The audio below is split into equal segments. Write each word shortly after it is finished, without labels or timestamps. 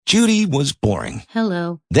Judy was boring.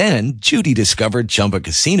 Hello. Then Judy discovered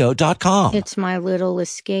ChumbaCasino.com. It's my little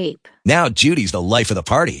escape. Now Judy's the life of the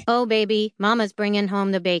party. Oh, baby, mama's bringing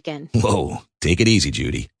home the bacon. Whoa, take it easy,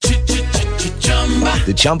 Judy.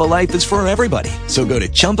 The Chumba life is for everybody. So go to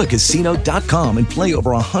ChumbaCasino.com and play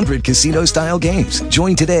over 100 casino-style games.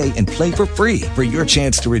 Join today and play for free for your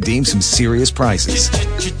chance to redeem some serious prizes.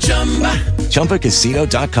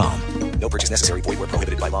 ChumbaCasino.com. No purchase necessary. Void where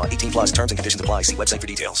prohibited by law. 18 plus terms and conditions apply. See website for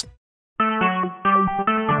details.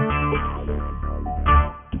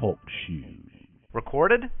 Talk shoes.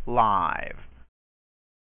 Recorded live.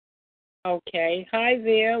 Okay. Hi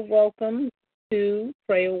there. Welcome to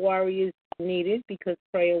Prayer Warriors Needed, because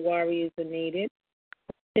prayer warriors are needed.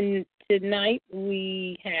 And tonight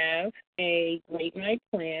we have a great night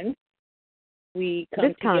planned. We come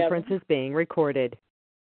This conference is being recorded.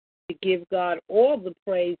 To give God all the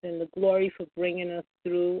praise and the glory for bringing us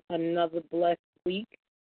through another blessed week.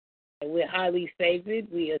 We're highly favored.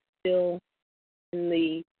 We are still in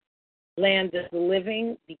the land of the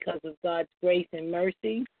living because of God's grace and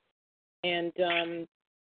mercy. And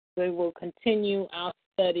we will continue our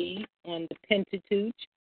study on the Pentateuch.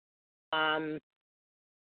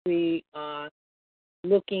 We are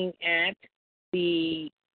looking at the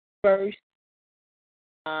first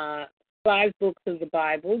 5 books of the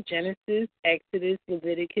Bible: Genesis, Exodus,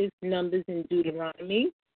 Leviticus, Numbers, and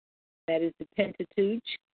Deuteronomy. That is the Pentateuch.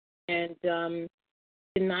 And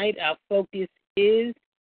tonight our focus is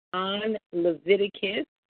on Leviticus.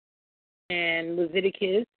 And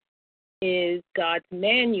Leviticus is God's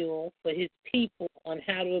manual for his people on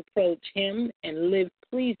how to approach him and live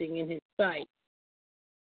pleasing in his sight.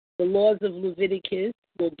 The laws of Leviticus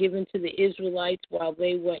were given to the Israelites while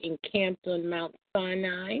they were encamped on Mount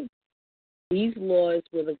Sinai. These laws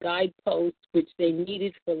were the guideposts which they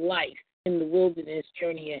needed for life in the wilderness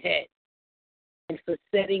journey ahead and for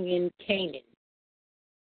setting in Canaan.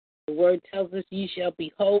 The word tells us, "Ye shall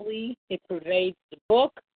be holy." It pervades the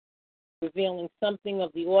book, revealing something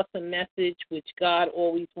of the awesome message which God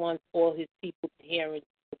always wants all his people to hear and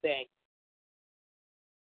obey.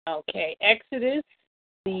 Okay, Exodus,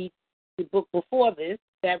 the book before this,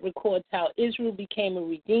 that records how Israel became a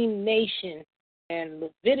redeemed nation. And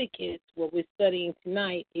Leviticus, what we're studying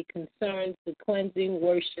tonight, it concerns the cleansing,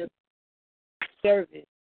 worship, service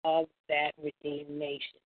of that redeemed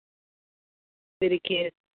nation.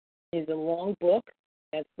 Leviticus is a long book.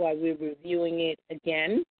 That's why we're reviewing it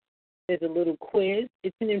again. There's a little quiz.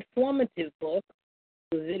 It's an informative book.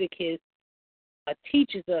 Leviticus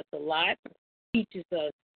teaches us a lot. It teaches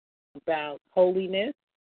us about holiness,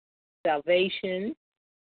 salvation,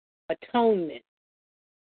 atonement.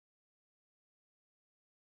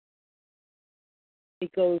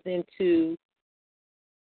 It goes into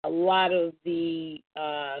a lot of the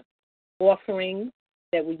offerings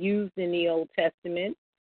that were used in the Old Testament.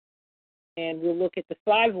 And we'll look at the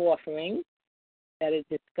 5 offerings that are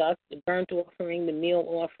discussed: the burnt offering, the meal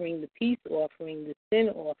offering, the peace offering, the sin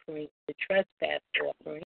offering, the trespass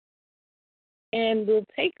offering. And we'll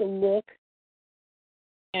take a look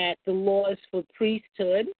at the laws for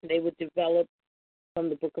priesthood. They were developed from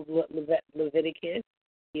the book of Leviticus.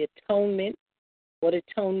 The atonement, what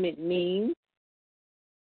atonement means,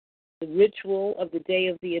 the ritual of the Day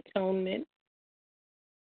of the Atonement.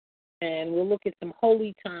 And we'll look at some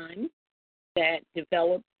holy times that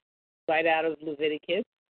developed right out of Leviticus.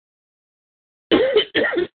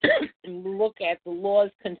 And we'll look at the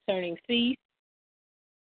laws concerning feasts.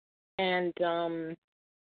 And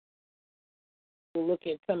we'll look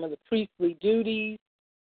at some of the priestly duties.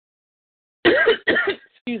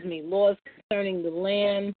 Laws concerning the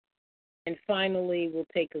land. And finally, we'll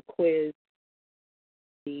take a quiz,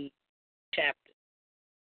 the chapter.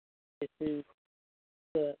 This is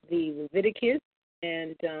the Leviticus,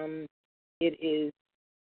 and it is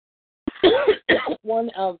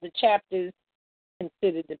one of the chapters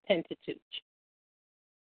considered the Pentateuch.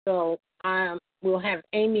 So we'll have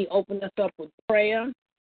Amy open us up with prayer.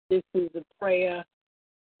 This is a prayer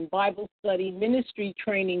and Bible study ministry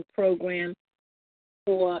training program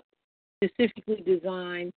specifically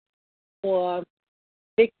designed for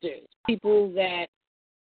victors, people that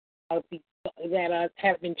have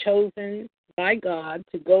been chosen by God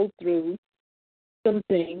to go through some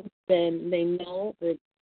things. Then they know that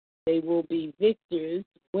they will be victors,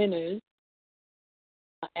 winners,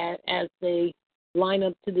 as they line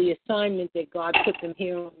up to the assignment that God put them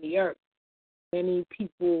here on the earth. Many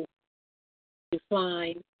people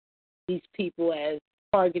define these people as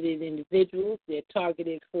targeted individuals. They're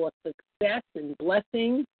targeted for success and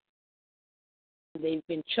blessing. They've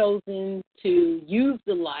been chosen to use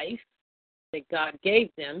the life that God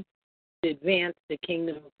gave them to advance the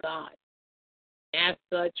kingdom of God. As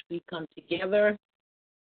such, we come together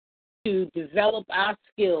to develop our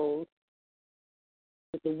skills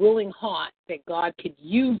with a willing heart that God could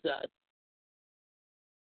use us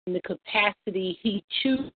in the capacity He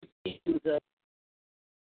chooses to use us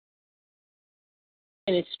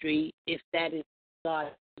in ministry, if that is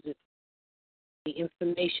God uses. The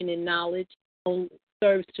information and knowledge only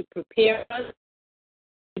serves to prepare us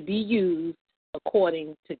to be used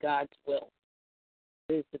according to God's will.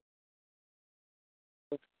 There's the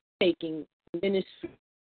taking ministry.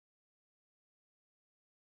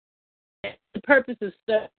 The purpose of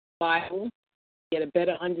studying the Bible, get a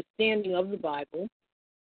better understanding of the Bible,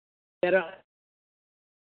 better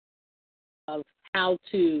of how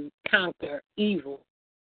to conquer evil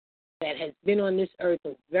that has been on this earth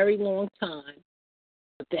a very long time,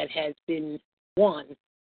 but that has been won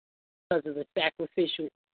because of the sacrificial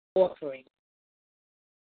offering.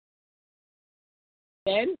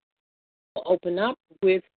 Then we'll open up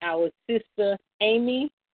with our sister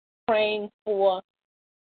Amy, praying for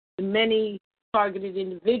the many targeted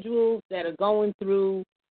individuals that are going through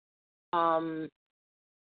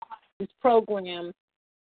this program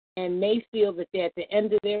and may feel that they're at the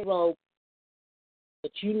end of their rope,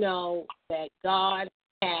 but you know that God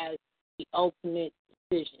has the ultimate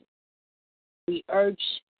decision. We urge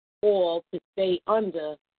all to stay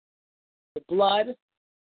under the blood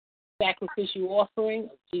sacrificial offering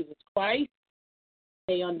of Jesus Christ,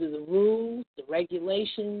 stay under the rules, the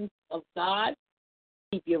regulations of God,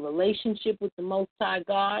 keep your relationship with the Most High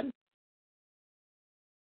God,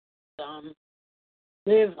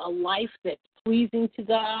 live a life that's pleasing to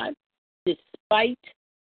God despite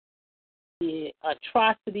the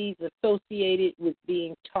atrocities associated with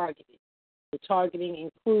being targeted. The targeting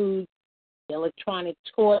includes electronic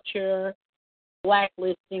torture,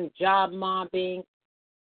 blacklisting, job mobbing,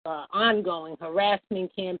 ongoing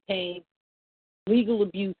harassment campaigns, legal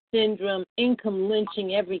abuse syndrome, income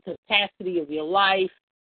lynching, every capacity of your life,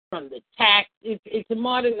 from the tax. It's a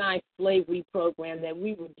modernized slavery program that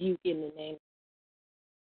we rebuke in the name.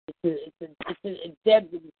 It's a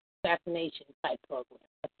deadly assassination type program.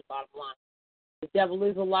 That's the bottom line. The devil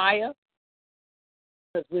is a liar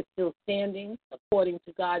because we're still standing according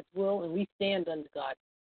to God's will, and we stand under God's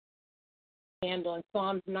will. And on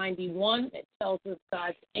Psalms 91, it tells us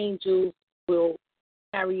God's angels will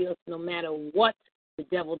carry us no matter what the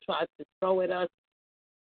devil tries to throw at us.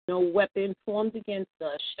 No weapon formed against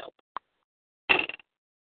us shall.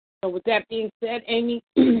 So with that being said, Amy,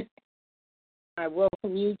 I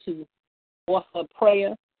welcome you to offer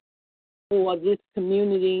prayer for this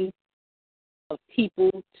community of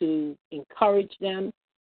people, to encourage them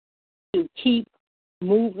to keep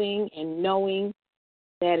moving and knowing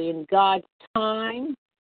that in God's time,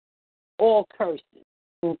 all curses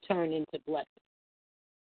will turn into blessings.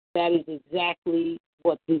 That is exactly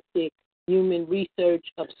what this Human Research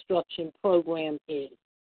Obstruction Program is.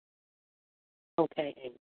 Okay,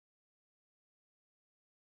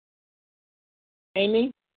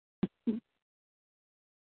 Amy?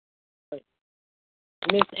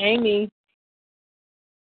 Miss Amy?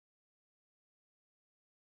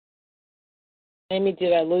 Amy,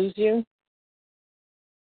 did I lose you?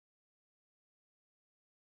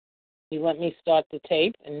 You let me start the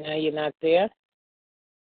tape, and now you're not there?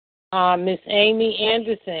 Miss Amy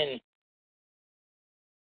Anderson.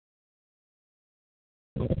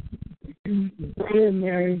 Go ahead,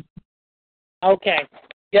 Mary. Okay.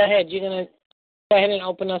 Go ahead. You're going to go ahead and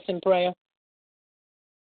open us in prayer?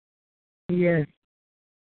 Yes.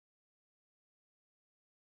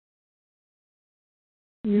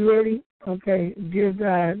 You ready? Okay. Dear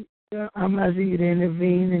God, I'm asking you to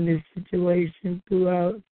intervene in this situation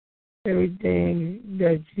throughout everything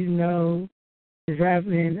that you know is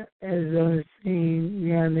happening as on the scene.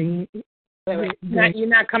 You're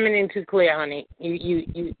not coming in too clear, honey.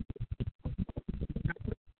 You.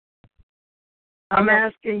 I'm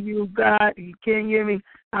asking you, God, can you hear me?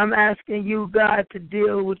 I'm asking you, God, to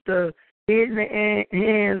deal with the hidden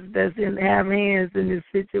hands have hands in this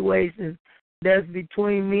situation that's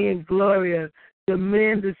between me and Gloria, to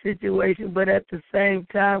mend the situation, but at the same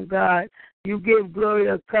time, God, you give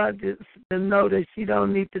Gloria conscience to know that she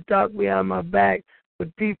don't need to talk behind my back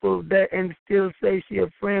with people that and still say she a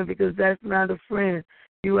friend, because that's not a friend.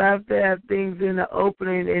 You have to have things in the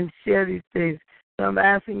opening and share these things. So I'm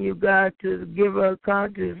asking you, God, to give her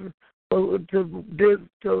conscience to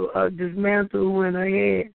dismantle who in her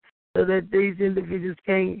head, so that these individuals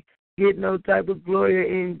can't get no type of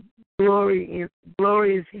glorious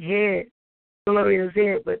head,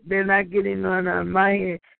 but they're not getting none on my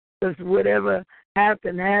head, because whatever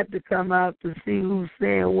Happen had to come out to see who's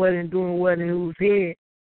saying what and doing what and who's here.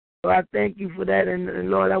 So I thank you for that. And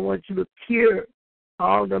Lord, I want you to cure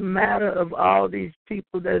all the matter of all these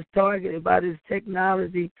people that's targeted by this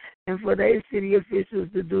technology, and for their city officials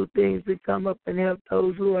to do things to come up and help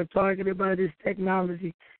those who are targeted by this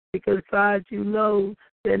technology. Because, God, you know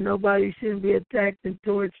that nobody shouldn't be attacked and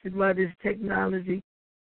tortured by this technology.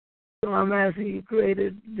 So I'm asking you,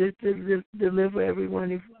 Creator, just to deliver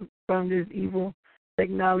everyone from this evil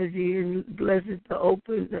technology, and bless it to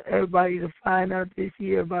open everybody to find out this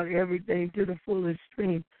year about everything to the fullest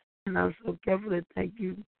stream. And I'm so careful to thank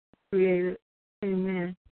you, Creator.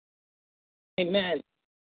 Amen. Amen.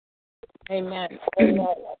 Amen.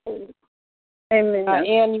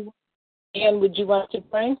 Amen. Ann, would you like to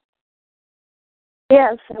pray?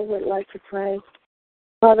 Yes, I would like to pray.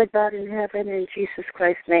 Father God in heaven, in Jesus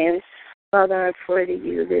Christ's name, Father, I pray to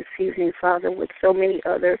you this evening, Father, with so many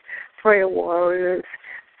other prayer warriors,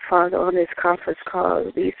 Father, on this conference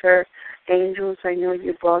call. These are angels I know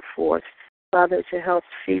you brought forth, Father, to help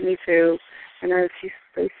see me through. And as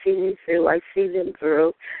they see me through, I see them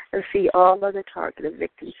through and see all other targeted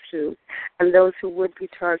victims through, and those who would be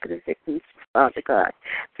targeted victims, Father God.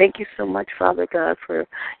 Thank you so much, Father God, for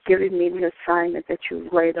giving me the assignment that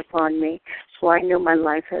you've laid upon me. So I know my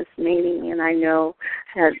life has meaning, and I know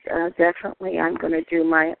that definitely I'm going to do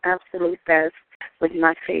my absolute best with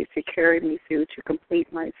my faith to carry me through to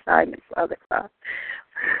complete my assignment, Father God.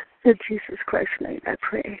 In Jesus Christ's name, I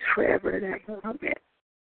pray forever and ever. Amen.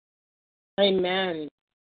 Amen.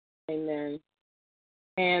 Amen.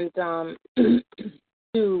 And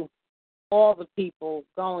to all the people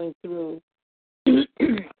going through a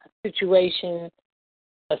situation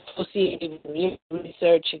associated with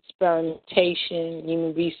research, experimentation,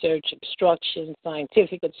 human research, obstruction,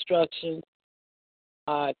 scientific obstruction,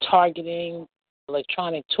 targeting,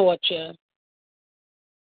 electronic torture,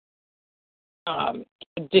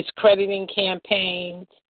 discrediting campaigns,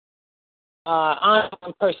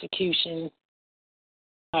 ongoing persecution,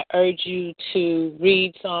 I urge you to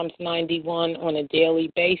read Psalms 91 on a daily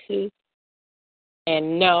basis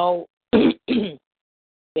and know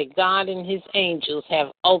that God and his angels have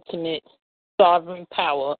ultimate sovereign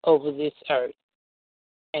power over this earth,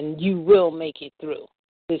 and you will make it through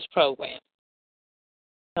this program.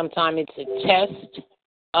 Sometimes it's a test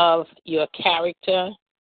of your character,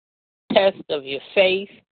 test of your faith,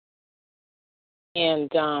 and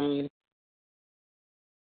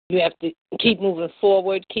you have to keep moving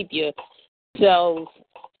forward, keep yourselves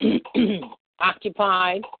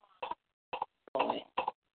occupied.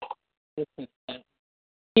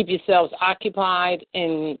 Keep yourselves occupied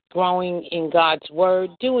in growing in God's word,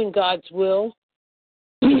 doing God's will,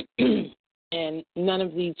 and none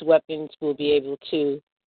of these weapons will be able to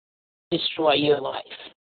destroy your life.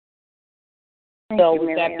 So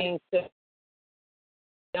with that being said,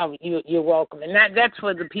 you're welcome. And that's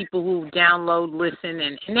for the people who download, listen,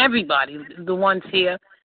 and everybody, the ones here.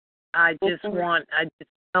 I just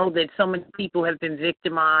know that so many people have been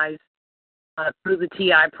victimized through the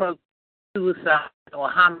TI program, suicide or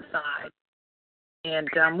homicide. And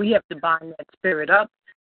we have to bind that spirit up,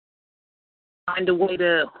 find a way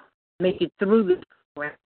to make it through this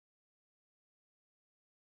program.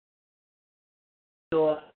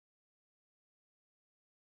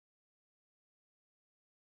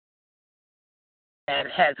 And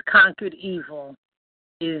has conquered evil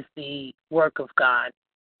is the work of God,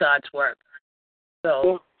 God's work.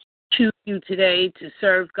 So choose you today to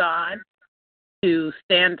serve God, to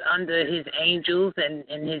stand under his angels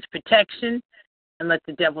and his protection, and let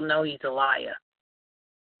the devil know he's a liar.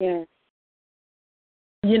 Yeah.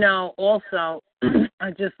 You know, also,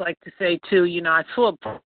 I'd just like to say, too, I saw a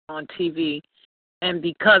program on TV, and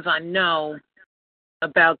because I know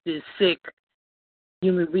about this sick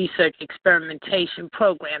human research experimentation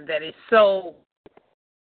program that is so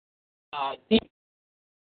deep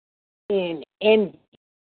in envy,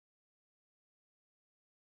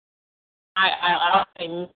 I say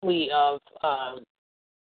mainly of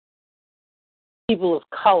people of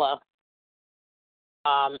color,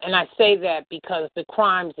 and I say that because the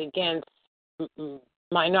crimes against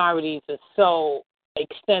minorities are so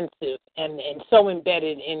extensive and so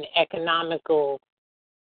embedded in economical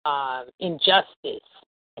injustice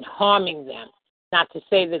and harming them. Not to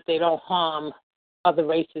say that they don't harm other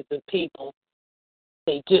races of people,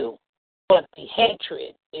 they do. But the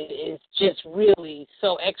hatred is just really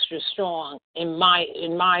so extra strong in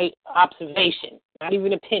my observation, not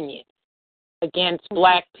even opinion, against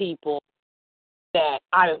black people, that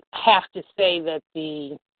I have to say that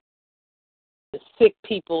the sick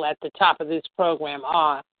people at the top of this program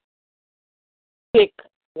are sick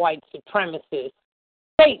white supremacists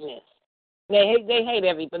Satanists. They hate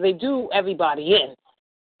everybody. They do everybody in,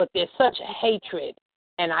 but there's such a hatred,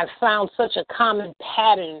 and I found such a common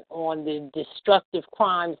pattern on the destructive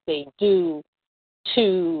crimes they do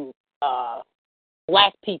to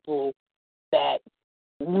black people that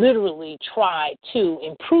literally try to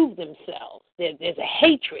improve themselves. There's a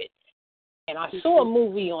hatred. And I saw a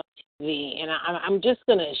movie on TV, and I'm just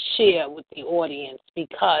going to share with the audience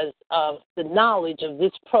because of the knowledge of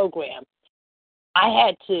this program. I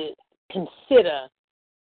had to consider,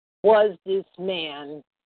 was this man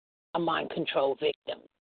a mind control victim?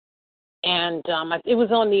 And it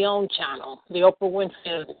was on the OWN channel, the Oprah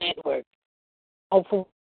Winfrey Network. Oprah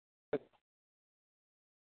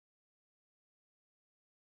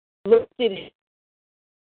looked at it.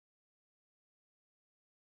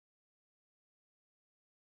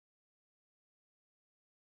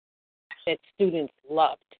 That students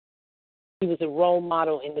loved. He was a role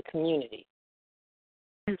model in the community.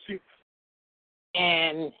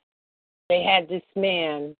 And they had this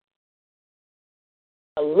man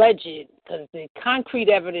alleged, because the concrete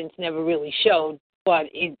evidence never really showed, but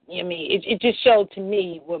it just showed to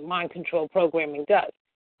me what mind control programming does.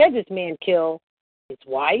 They had this man kill his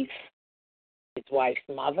wife's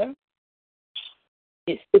mother,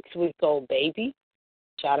 his 6-week-old baby,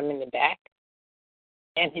 shot him in the back,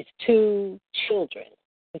 and his 2 children.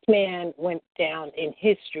 This man went down in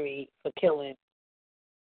history for killing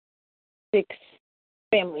 6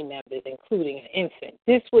 family members, including an infant.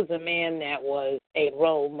 This was a man that was a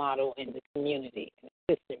role model in the community, an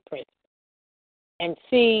assistant principal. And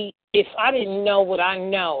see, if I didn't know what I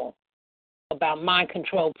know about mind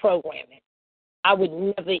control programming, I would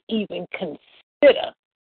never even consider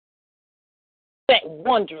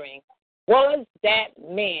wondering, was that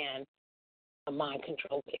man a mind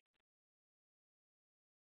control victim?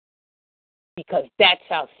 Because that's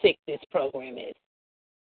how sick this program is.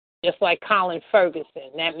 Just like Colin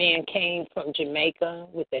Ferguson, that man came from Jamaica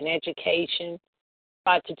with an education,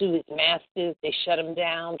 tried to do his master's, they shut him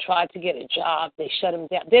down, tried to get a job, they shut him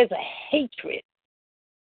down. There's a hatred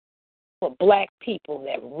for black people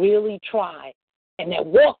that really try and that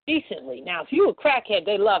walk decently. Now, if you're a crackhead,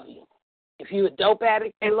 they love you. If you're a dope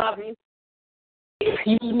addict, they love you. If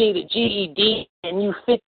you need a GED and you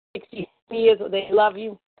 50, 60 years, they love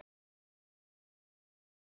you.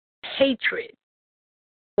 Hatred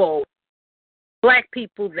for black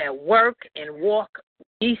people that work and walk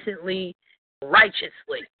decently,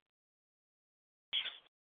 righteously.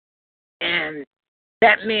 And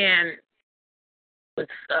that man was,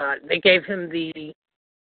 they gave him the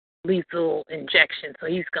lethal injection, so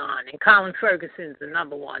he's gone. And Colin Ferguson's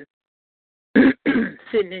another one,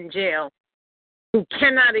 sitting in jail, who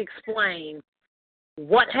cannot explain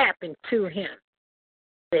what happened to him,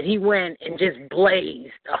 that he went and just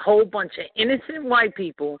blazed a whole bunch of innocent white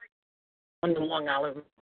people on the Long Island Road.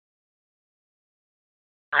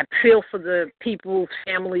 I feel for the people's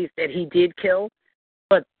families that he did kill,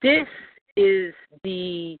 but this is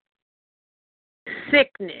the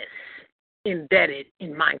sickness embedded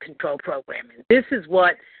in mind control programming. This is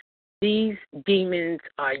what these demons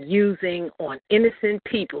are using on innocent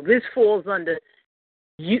people. This falls under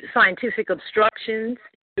scientific obstructions,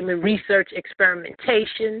 human research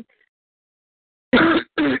experimentation,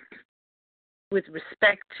 with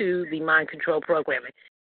respect to the mind control programming.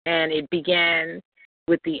 And it began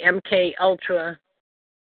with the MK Ultra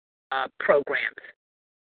programs.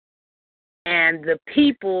 And the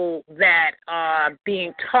people that are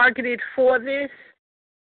being targeted for this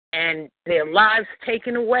and their lives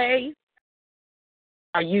taken away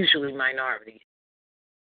are usually minorities.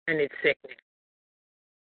 And it's sickening.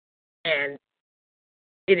 And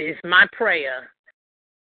it is my prayer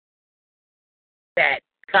that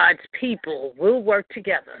God's people will work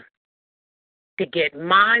together to get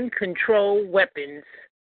mind control weapons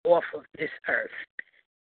off of this earth.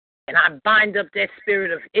 And I bind up that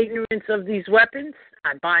spirit of ignorance of these weapons.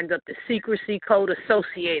 I bind up the secrecy code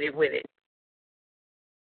associated with it.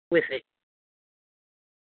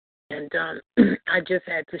 And I just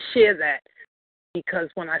had to share that because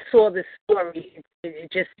when I saw this story,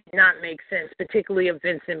 it just did not make sense, particularly of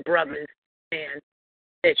Vincent Brothers, man,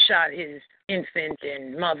 that shot his infant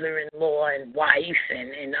and mother-in-law and wife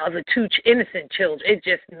and other 2 innocent children. It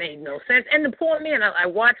just made no sense. And the poor man, I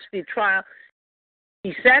watched the trial.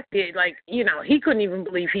 He sat there like, he couldn't even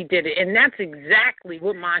believe he did it. And that's exactly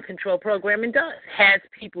what mind control programming does. Has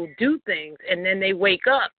people do things, and then they wake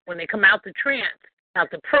up when they come out the trance, out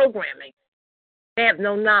the programming. They have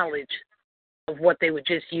no knowledge of what they were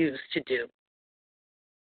just used to do.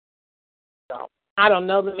 So I don't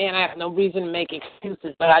know the man. I have no reason to make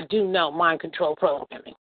excuses, but I do know mind control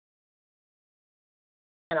programming.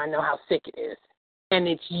 and I know how sick it is. And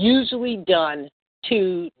it's usually done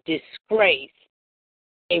to disgrace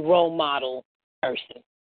a role model person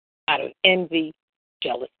out of envy,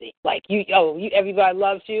 jealousy. Like, everybody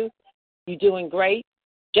loves you. You're doing great.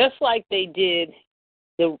 Just like they did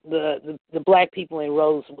the black people in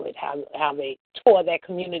Rosewood, how they tore that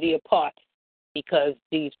community apart because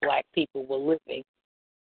these black people were living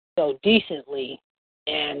so decently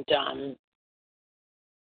and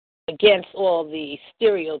against all the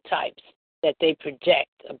stereotypes that they project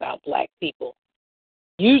about black people.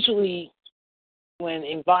 Usually when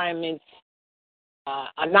environments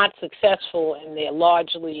are not successful and they're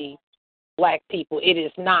largely black people, it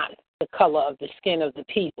is not the color of the skin of the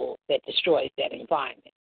people that destroys that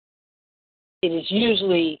environment. It is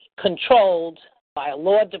usually controlled by a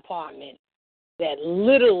law department that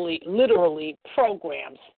literally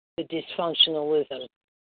programs the dysfunctionalism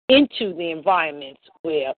into the environments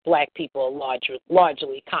where black people are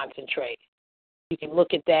largely concentrated. You can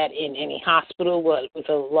look at that in any hospital with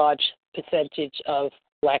a large percentage of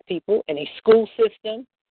black people, any school system,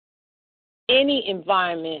 any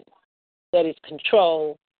environment that is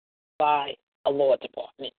controlled by a law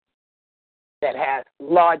department that has a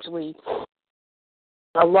large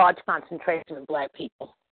concentration of black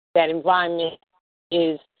people. That environment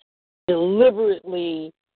is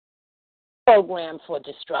deliberately programmed for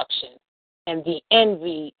destruction. And the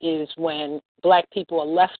envy is when black people are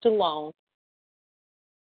left alone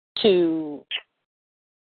to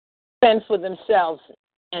fend for themselves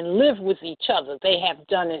and live with each other. They have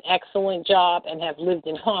done an excellent job and have lived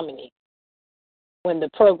in harmony when the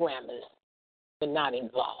programmers were not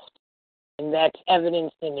involved. And that's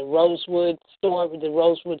evidenced in the Rosewood story, the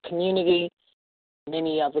Rosewood community,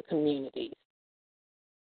 many other communities.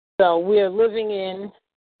 So we're living in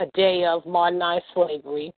a day of modernized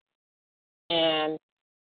slavery, and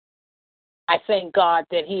I thank God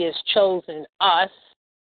that He has chosen us,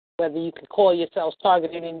 whether you can call yourselves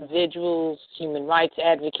targeted individuals, human rights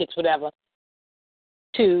advocates, whatever,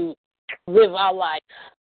 to live our life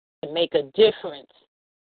and make a difference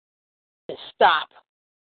to stop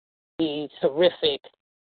these horrific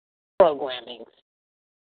programmings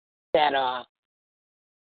that are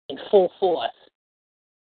in full force,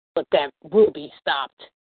 but that will be stopped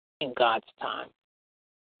in God's time.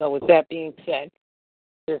 So with that being said,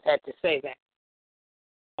 just had to say that.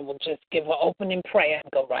 I will just give an opening prayer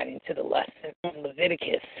and go right into the lesson on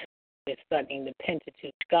Leviticus. We're studying the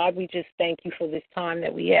Pentateuch. God, we just thank you for this time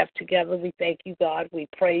that we have together. We thank you, God. We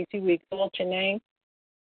praise you. We exalt your name.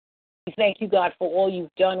 We thank you, God, for all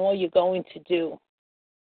you've done, all you're going to do.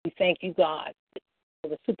 We thank you, God, for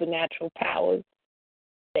the supernatural powers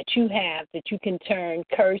that you have, that you can turn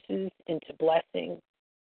curses into blessings.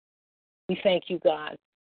 We thank you, God,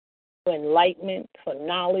 for enlightenment, for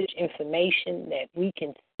knowledge, information that we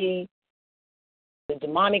can see the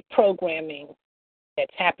demonic programming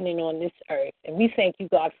that's happening on this earth. And we thank you,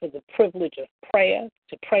 God, for the privilege of prayer,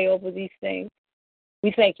 to pray over these things.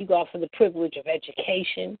 We thank you, God, for the privilege of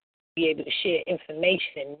education, be able to share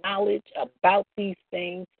information and knowledge about these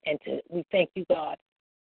things. And we thank you, God,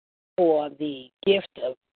 for the gift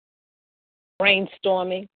of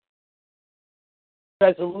brainstorming,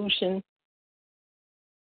 resolution,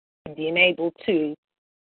 and being able to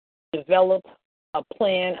develop a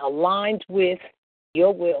plan aligned with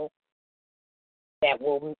your will that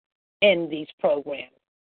will end these programs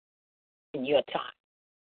in your time.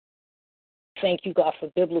 Thank you, God, for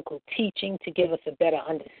biblical teaching to give us a better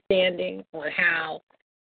understanding on how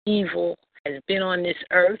evil has been on this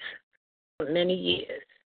earth for many years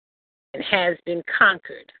and has been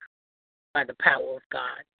conquered by the power of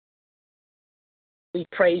God. We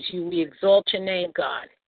praise you. We exalt your name, God.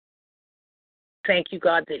 Thank you,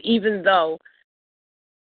 God, that even though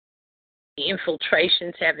the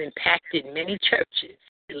infiltrations have impacted many churches,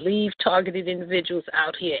 leave targeted individuals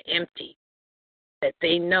out here empty, that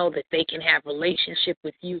they know that they can have relationship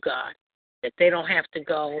with you, God, that they don't have to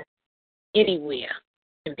go anywhere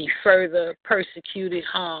and be further persecuted,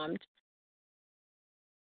 harmed,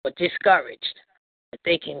 or discouraged, that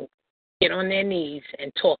they can get on their knees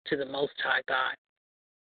and talk to the Most High God,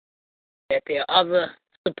 that there are other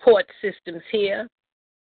support systems here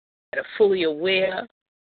that are fully aware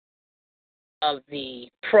of the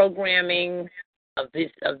programming of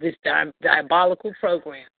this diabolical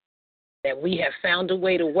program, that we have found a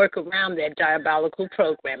way to work around that diabolical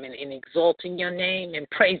program in exalting your name and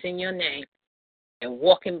praising your name and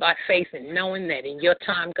walking by faith and knowing that in your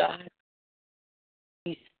time, God,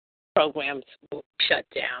 these programs will shut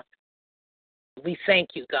down. We thank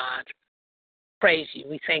you, God. Praise you.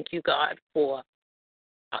 We thank you, God, for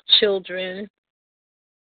our children,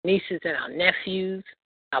 nieces and our nephews,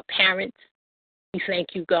 our parents. We thank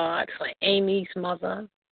you, God, for Amy's mother,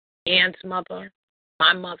 Ann's mother,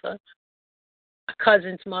 my mother, my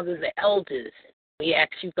cousin's mother, the elders. We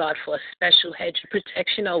ask you, God, for a special hedge of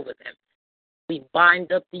protection over them. We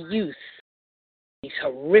bind up the use of these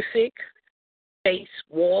horrific space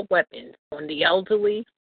war weapons on the elderly,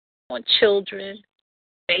 on children,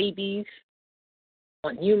 babies,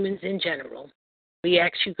 on humans in general. We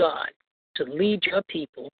ask you, God, to lead your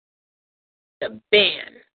people to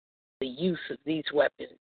ban the use of these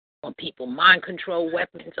weapons on people, mind control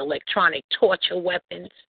weapons, electronic torture weapons,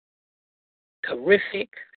 horrific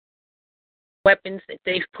weapons that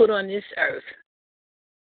they've put on this earth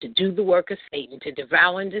to do the work of Satan, to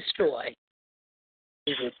devour and destroy.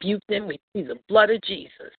 We rebuke them. We plead the blood of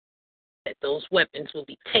Jesus that those weapons will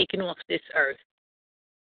be taken off this earth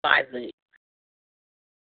by the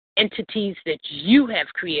entities that you have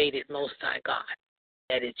created, Most High God.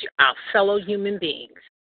 That is our fellow human beings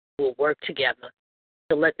will work together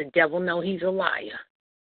to let the devil know he's a liar.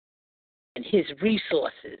 And his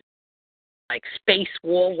resources, like space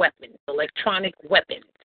war weapons, electronic weapons,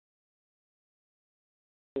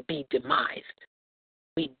 will be demised.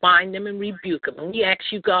 We bind them and rebuke them. And we ask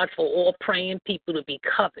you, God, for all praying people to be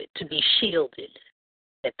covered, to be shielded,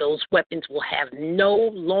 that those weapons will have no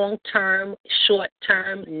long-term,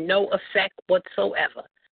 short-term, no effect whatsoever,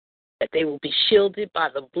 that they will be shielded by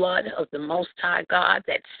the blood of the Most High God.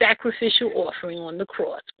 That sacrificial offering on the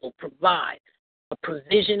cross will provide a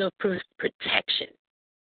provision of protection,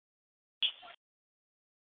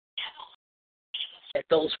 that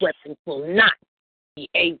those weapons will not be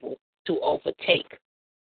able to overtake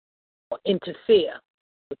or interfere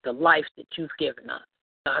with the life that you've given us.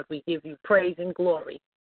 God, we give you praise and glory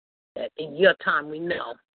that in your time we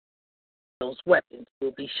know those weapons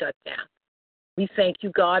will be shut down. We thank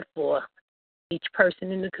you, God, for each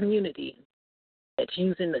person in the community that's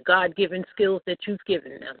using the God-given skills that you've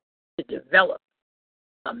given them to develop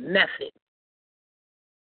a method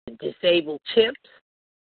to disable chips,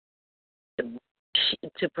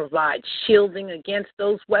 to provide shielding against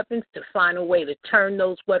those weapons, to find a way to turn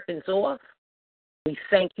those weapons off. We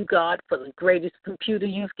thank you, God, for the greatest computer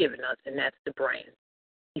you've given us, and that's the brain.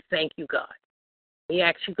 We thank you, God. We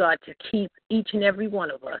ask you, God, to keep each and every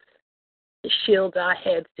one of us, to shield our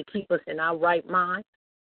heads, to keep us in our right mind.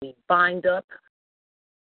 We bind up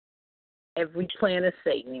every plan of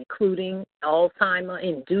Satan, including Alzheimer,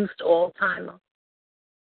 induced Alzheimer,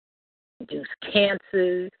 induced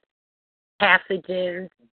cancers, pathogens,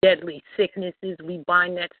 deadly sicknesses. We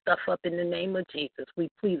bind that stuff up in the name of Jesus. We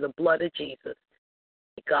plead the blood of Jesus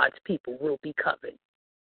that God's people will be covered.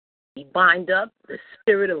 We bind up the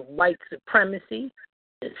spirit of white supremacy,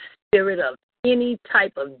 the spirit of any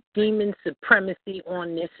type of demon supremacy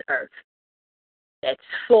on this earth. That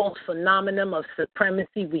false phenomenon of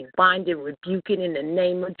supremacy, we bind and rebuke it in the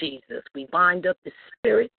name of Jesus. We bind up the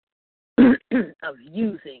spirit of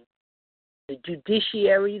using the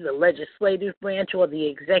judiciary, the legislative branch, or the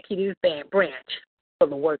executive branch for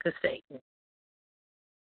the work of Satan.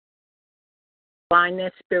 Bind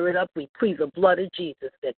that spirit up. We plead the blood of Jesus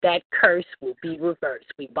that curse will be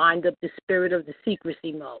reversed. We bind up the spirit of the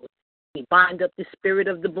secrecy mode. We bind up the spirit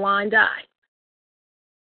of the blind eye.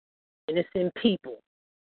 Innocent people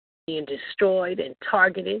being destroyed and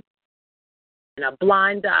targeted, and a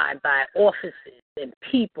blind eye by offices and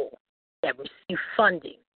people that receive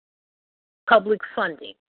funding, public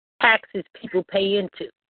funding, taxes people pay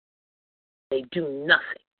into. They do nothing.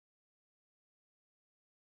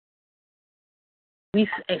 We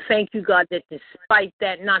thank you, God, that despite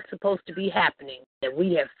that not supposed to be happening, that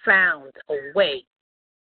we have found a way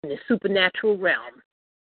in the supernatural realm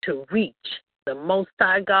to reach the Most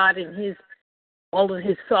High God and all of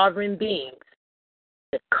his sovereign beings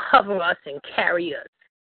to cover us and carry us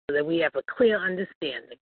so that we have a clear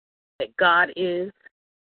understanding that God is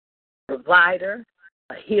a provider,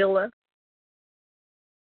 a healer,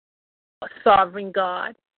 a sovereign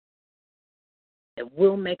God that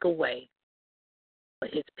will make a way for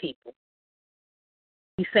his people.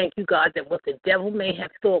 We thank you, God, that what the devil may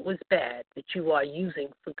have thought was bad, that you are using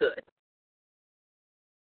for good.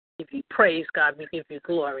 We give you praise, God. We give you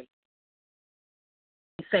glory.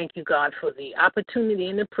 We thank you, God, for the opportunity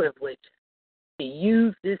and the privilege to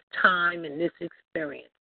use this time and this experience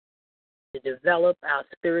to develop our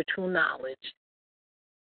spiritual knowledge,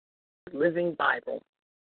 living Bible.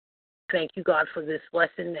 Thank you, God, for this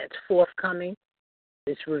lesson that's forthcoming,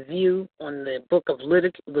 this review on the Book of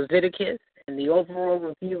Leviticus and the overall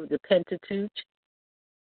review of the Pentateuch,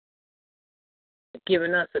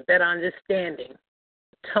 giving us a better understanding,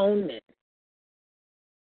 atonement,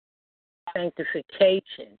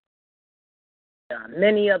 sanctification,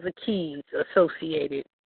 many other keys associated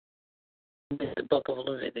with the book of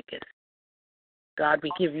Leviticus. God,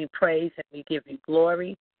 we give you praise and we give you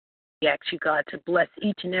glory. We ask you, God, to bless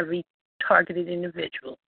each and every targeted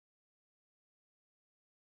individual.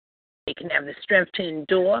 They can have the strength to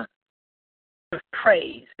endure with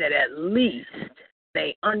praise, that at least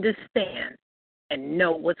they understand and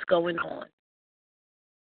know what's going on.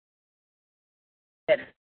 That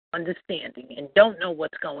understanding and don't know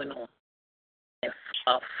what's going on. If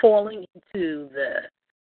falling into the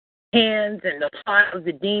hands and the plot of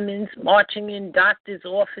the demons, marching in doctors'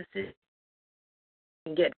 offices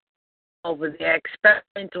and get over their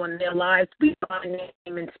experiment on their lives, we bind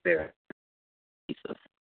name and spirit. Jesus.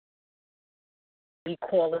 We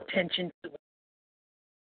call attention to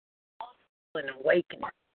an awakening.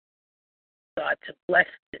 God, to bless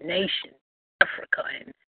the nation, Africa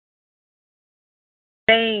and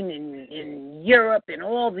Spain and in Europe and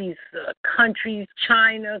all these countries,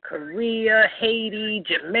 China, Korea, Haiti,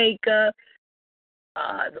 Jamaica,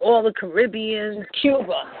 all the Caribbean,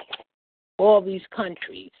 Cuba, all these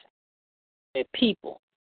countries, their people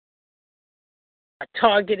are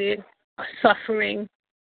targeted, are suffering.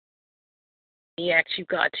 We ask you,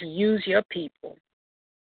 God, to use your people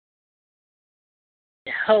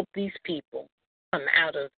to help these people come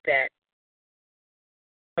out of that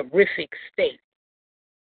horrific state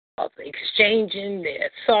of exchanging their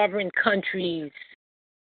sovereign countries'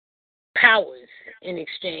 powers in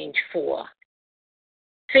exchange for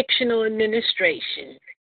fictional administration,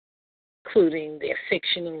 including their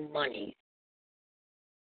fictional money,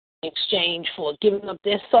 in exchange for giving up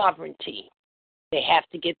their sovereignty. They have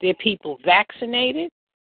to get their people vaccinated,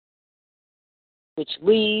 which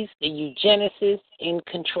leaves the eugenicists in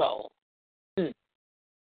control.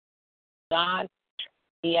 God,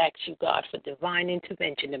 we ask you, God, for divine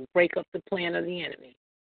intervention and break up the plan of the enemy.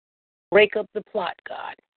 Break up the plot,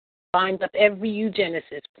 God. Bind up every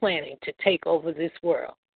eugenicist planning to take over this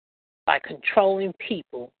world by controlling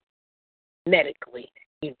people medically,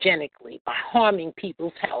 eugenically, by harming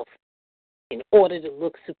people's health in order to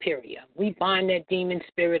look superior. We bind that demon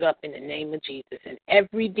spirit up in the name of Jesus, and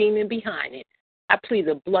every demon behind it, I plead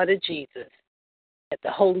the blood of Jesus, that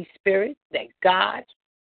the Holy Spirit, that God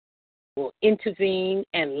will intervene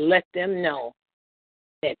and let them know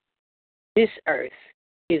that this earth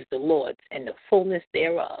is the Lord's and the fullness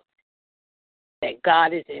thereof, that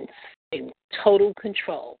God is in total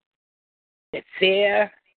control, that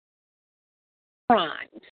their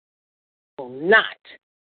crimes will not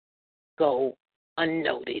go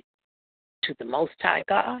unnoted to the Most High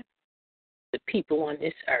God, the people on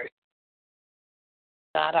this earth.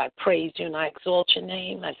 God, I praise you and I exalt your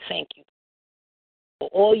name. I thank you for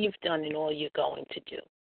all you've done and all you're going to do.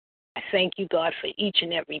 I thank you, God, for each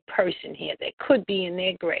and every person here that could be in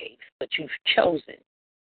their grave, but you've chosen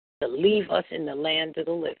to leave us in the land of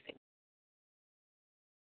the living.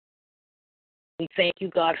 We thank you,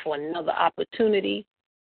 God, for another opportunity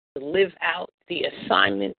to live out the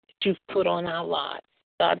assignment that you've put on our lives.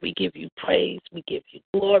 God, we give you praise. We give you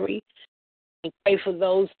glory. We pray for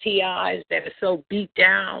those TIs that are so beat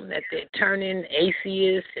down that they're turning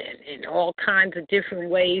atheists and in all kinds of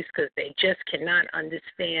different ways because they just cannot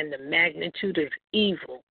understand the magnitude of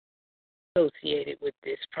evil associated with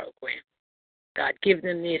this program. God, give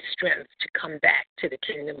them their strength to come back to the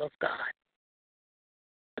kingdom of God.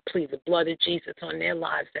 I plead the blood of Jesus on their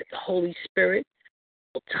lives, that the Holy Spirit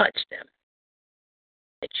will touch them,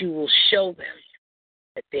 that you will show them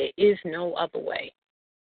that there is no other way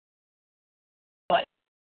but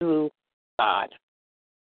through God.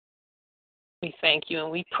 We thank you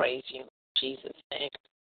and we praise you in Jesus'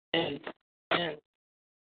 name. Amen.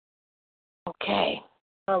 Okay.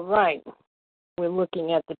 All right. We're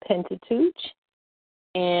looking at the Pentateuch,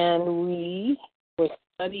 and we were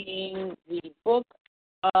studying the book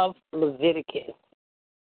of Leviticus.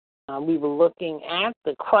 We were looking at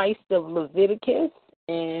the Christ of Leviticus,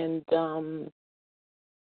 and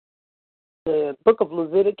the book of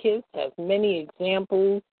Leviticus has many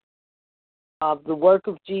examples of the work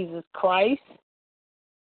of Jesus Christ,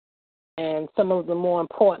 and some of the more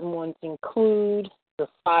important ones include the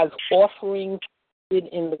 5 offerings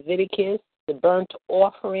in Leviticus. The burnt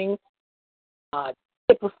offering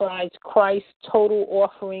typifies Christ's total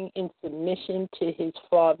offering in submission to his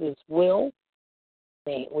Father's will.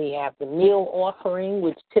 We have the meal offering,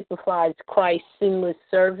 which typifies Christ's sinless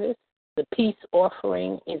service. The peace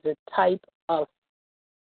offering is a type of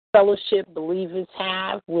fellowship believers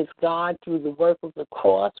have with God through the work of the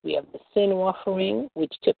cross. We have the sin offering,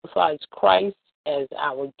 which typifies Christ as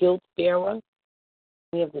our guilt bearer.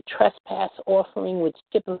 We have the trespass offering, which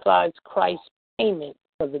typifies Christ's payment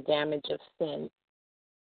for the damage of sin.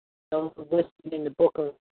 Those are listed in the book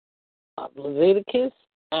of Leviticus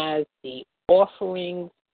as the offerings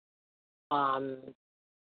on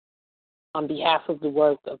behalf of the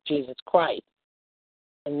work of Jesus Christ.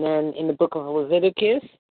 And then in the book of Leviticus,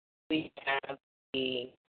 we have the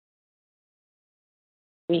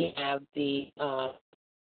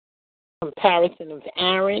comparison of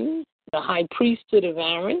Aaron, the high priesthood of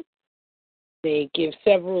Aaron. They give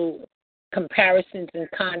several comparisons and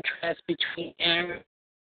contrasts between Aaron,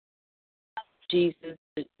 Jesus,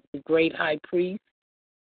 the great high priest,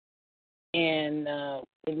 and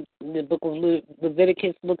in the book of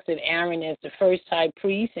Leviticus looks at Aaron as the first high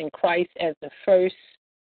priest and Christ as the first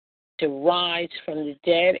to rise from the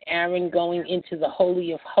dead. Aaron going into the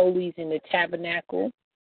Holy of Holies in the tabernacle,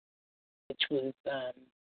 which was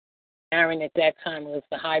Aaron at that time was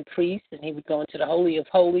the high priest, and he would go into the Holy of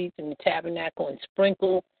Holies in the tabernacle and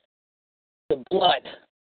sprinkle the blood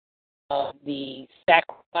of the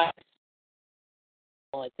sacrifice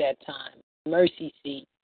at that time, mercy seat.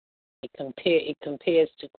 It compares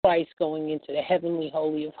to Christ going into the heavenly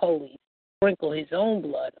Holy of Holies, sprinkle his own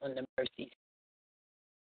blood on the mercy seat.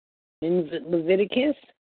 In Leviticus,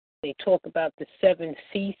 they talk about the 7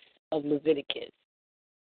 feasts of Leviticus.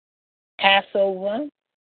 Passover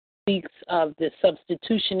speaks of the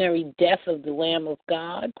substitutionary death of the Lamb of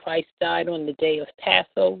God. Christ died on the day of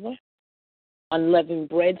Passover. Unleavened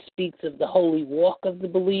bread speaks of the holy walk of the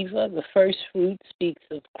believer. The first fruit speaks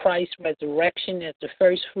of Christ's resurrection as the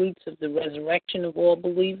first fruits of the resurrection of all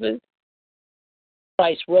believers.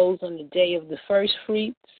 Christ rose on the day of the first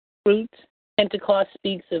fruits. Pentecost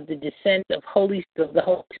speaks of the descent of the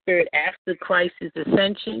Holy Spirit after Christ's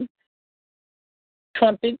ascension.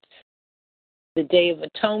 Trumpets, the Day of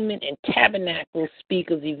Atonement, and Tabernacles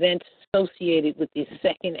speak of events associated with the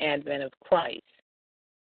second advent of Christ.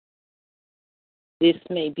 This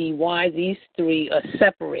may be why these 3 are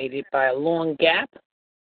separated by a long gap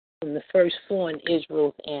from the first 4 in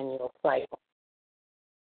Israel's annual cycle.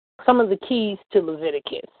 Some of the keys to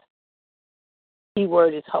Leviticus. Key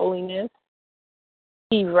word is holiness.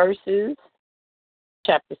 Key verses,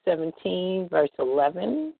 chapter 17, verse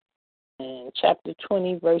 11, and chapter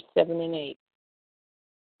 20, verse 7 and 8.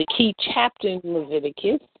 The key chapter in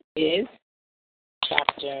Leviticus is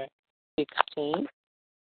chapter 16.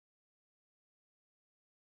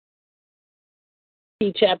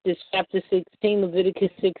 Key chapter is chapter 16, Leviticus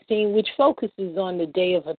 16, which focuses on the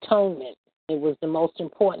Day of Atonement. It was the most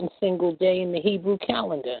important single day in the Hebrew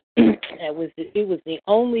calendar. It was the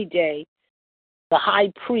only day the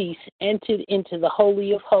high priest entered into the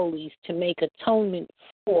Holy of Holies to make atonement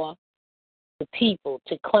for the people,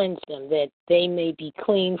 to cleanse them, that they may be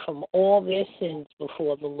clean from all their sins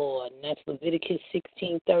before the Lord. And that's Leviticus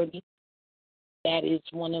 16:30. That is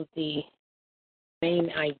one of the main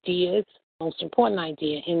ideas, most important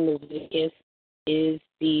idea in Leviticus is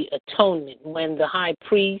the atonement. When the high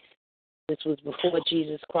priest, this was before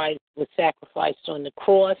Jesus Christ was sacrificed on the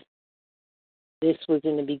cross, this was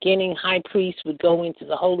in the beginning, high priest would go into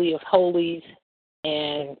the Holy of Holies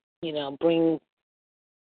and, bring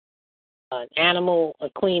an animal, a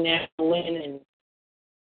clean animal in and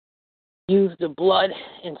use the blood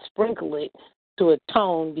and sprinkle it to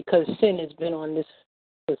atone because sin has been on this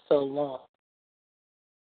for so long.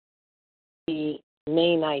 The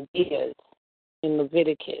main ideas in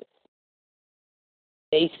Leviticus.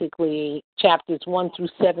 Basically, chapters 1 through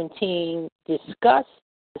 17 discuss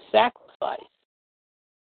the sacrifice.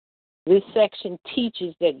 This section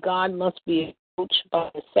teaches that God must be approached by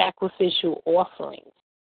the sacrificial offerings.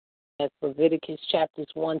 That's Leviticus chapters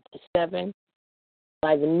 1 to 7.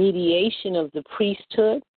 By the mediation of the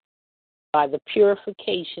priesthood, by the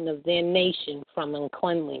purification of their nation from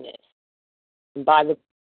uncleanliness, and by the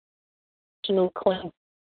personal cleansing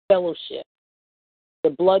fellowship. The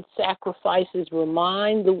blood sacrifices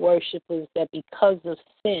remind the worshipers that because of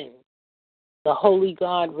sin, the holy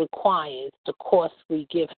God requires the costly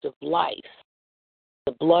gift of life.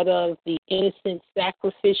 The blood of the innocent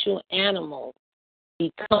sacrificial animal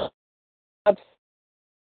becomes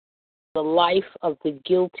the life of the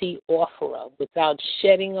guilty offerer. Without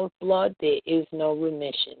shedding of blood, there is no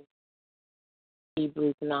remission.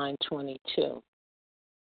 Hebrews 9:22.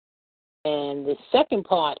 And the second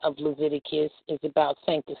part of Leviticus is about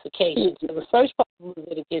sanctification. So the first part of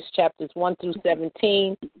Leviticus, chapters 1 through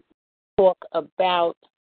 17, talk about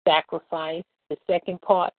sacrifice. The second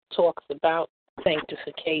part talks about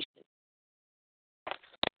sanctification.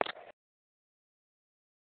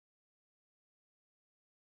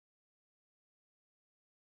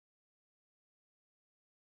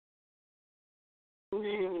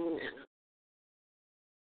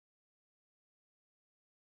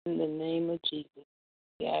 In the name of Jesus.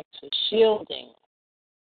 The actual shielding.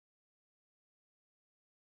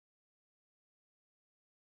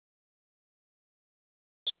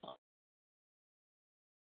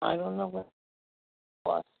 I don't know what it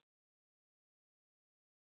was.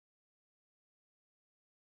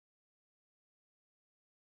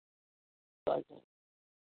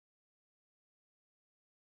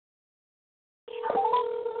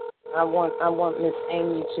 I want Miss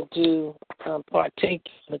Amy to do partake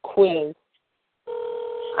in the quiz.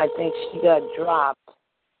 I think she got dropped.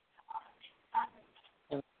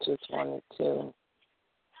 And just wanted to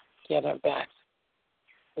get her back.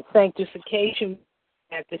 The sanctification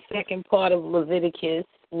at the second part of Leviticus,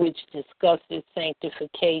 which discusses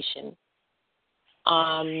sanctification.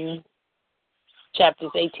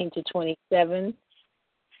 Chapters 18 to 27.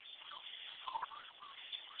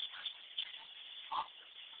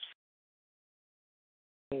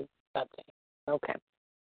 Okay.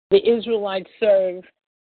 The Israelites serve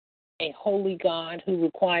a holy God who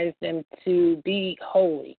requires them to be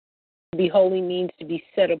holy. To be holy means to be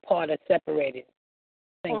set apart or separated.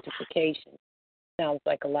 Sanctification. Sounds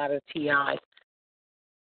like a lot of TIs.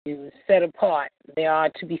 You set apart. They are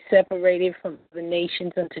to be separated from the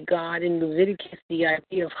nations unto God. In Leviticus, the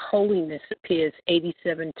idea of holiness appears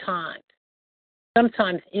 87 times,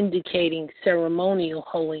 sometimes indicating ceremonial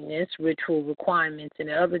holiness, ritual requirements, and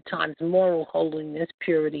at other times moral holiness,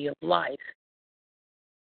 purity of life.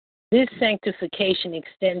 This sanctification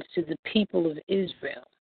extends to the people of Israel,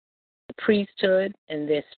 the priesthood, and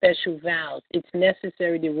their special vows. It's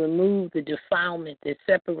necessary to remove the defilement that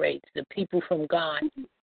separates the people from God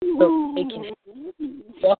so they can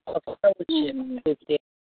walk of fellowship with them.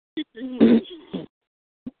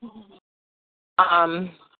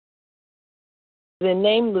 The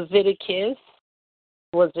name Leviticus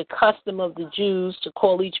was the custom of the Jews to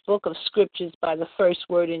call each book of scriptures by the first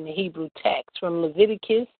word in the Hebrew text. From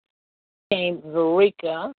Leviticus came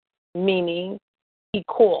Verika, meaning he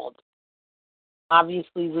called.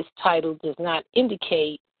 Obviously, this title does not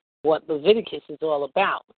indicate what Leviticus is all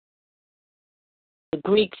about. The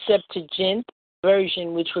Greek Septuagint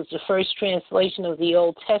version, which was the first translation of the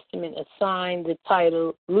Old Testament, assigned the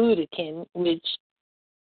title Leviticus, which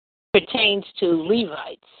pertains to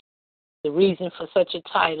Levites. The reason for such a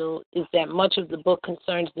title is that much of the book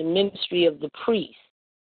concerns the ministry of the priests,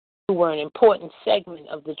 who were an important segment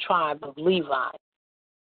of the tribe of Levi.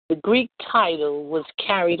 The Greek title was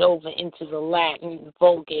carried over into the Latin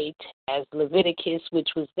Vulgate as Leviticus, which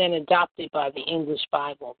was then adopted by the English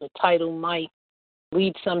Bible. The title might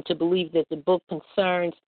lead some to believe that the book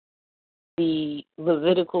concerns only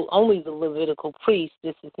the Levitical priests.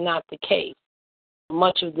 This is not the case.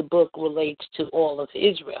 Much of the book relates to all of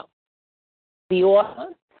Israel. The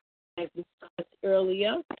author, as discussed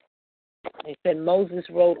earlier, they said Moses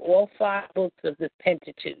wrote all 5 books of the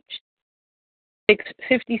Pentateuch.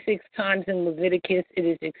 56 times in Leviticus, it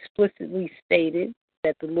is explicitly stated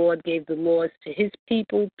that the Lord gave the laws to his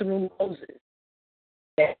people through Moses.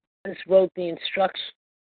 That Moses wrote the instruction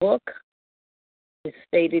book is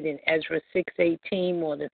stated in Ezra 6:18.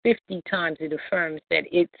 More than 50 times it affirms that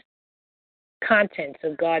its contents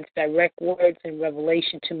of God's direct words and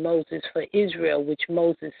revelation to Moses for Israel, which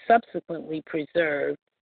Moses subsequently preserved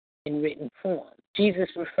in written form. Jesus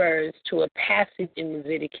refers to a passage in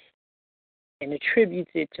Leviticus and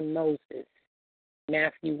attributes it to Moses,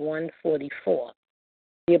 Matthew 1:44.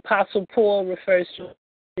 The Apostle Paul refers to a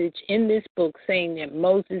passage in this book saying that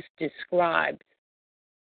Moses describes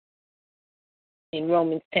in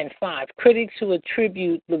Romans 10:5. Critics who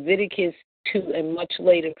attribute Leviticus to a much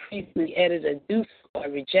later priestly editor do so by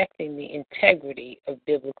rejecting the integrity of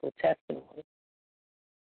biblical testimony.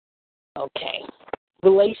 Okay.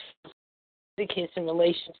 Leviticus in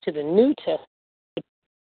relation to the New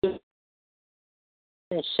Testament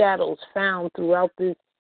and shadows found throughout this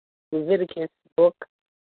Leviticus book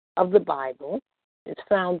of the Bible is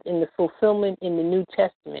found in the fulfillment in the New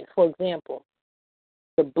Testament. For example,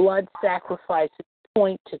 the blood sacrifices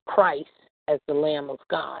point to Christ as the Lamb of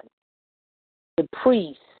God. The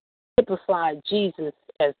priests typified Jesus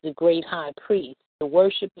as the great high priest. The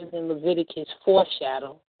worshipers in Leviticus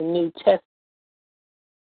foreshadow the New Testament.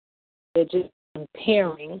 They're just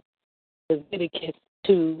comparing Leviticus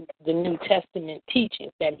to the New Testament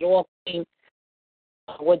teachings that it all came,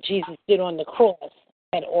 what Jesus did on the cross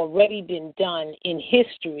had already been done in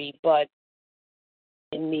history, but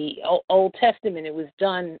in the Old Testament it was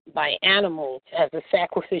done by animals as a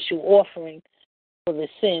sacrificial offering for the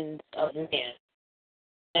sins of man.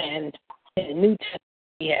 And in the New Testament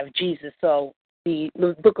we have Jesus. So the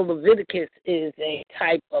book of Leviticus is a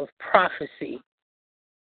type of prophecy,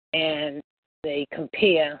 and they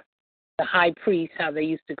compare the high priest, how they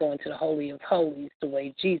used to go into the Holy of Holies, the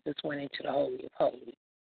way Jesus went into the Holy of Holies.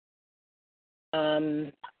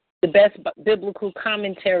 The best biblical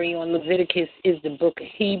commentary on Leviticus is the Book of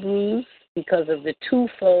Hebrews because of the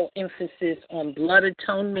twofold emphasis on blood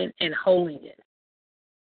atonement and holiness.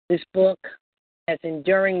 This book has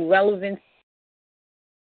enduring relevance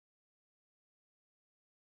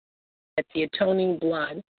that the atoning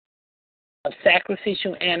blood of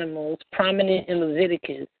sacrificial animals prominent in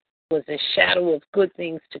Leviticus was a shadow of good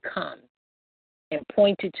things to come and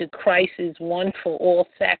pointed to Christ's one-for-all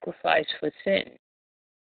sacrifice for sin.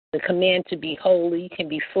 The command to be holy can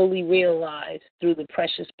be fully realized through the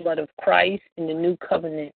precious blood of Christ in the new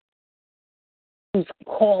covenant, whose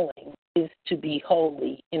calling is to be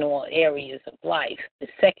holy in all areas of life. The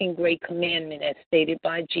second great commandment, as stated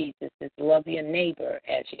by Jesus, is love your neighbor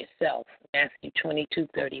as yourself, Matthew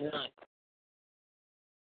 22:39.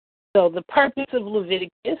 So the purpose of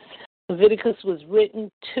Leviticus was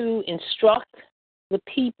written to instruct the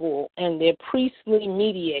people and their priestly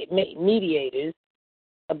mediators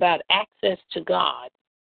about access to God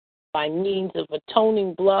by means of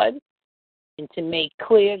atoning blood and to make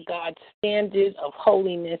clear God's standard of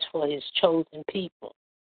holiness for his chosen people.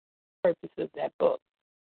 The purpose of that book.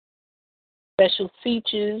 Special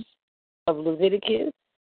features of Leviticus: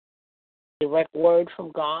 direct word from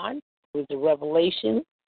God with the revelation.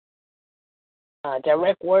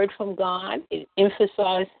 Direct word from God is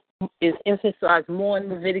emphasized more in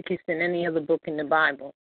Leviticus than any other book in the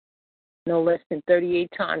Bible. No less than 38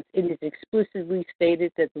 times it is explicitly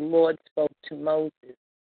stated that the Lord spoke to Moses.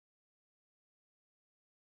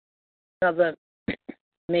 Another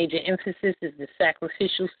major emphasis is the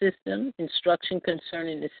sacrificial system, instruction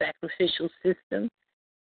concerning the sacrificial system,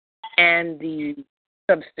 and the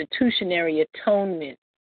substitutionary atonement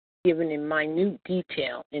given in minute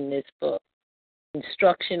detail in this book.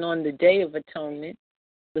 Instruction on the Day of Atonement.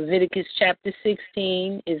 Leviticus chapter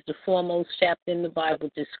 16 is the foremost chapter in the Bible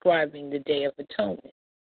describing the Day of Atonement.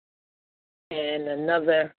 And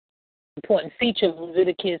another important feature of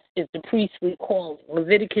Leviticus is the priestly calling.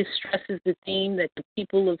 Leviticus stresses the theme that the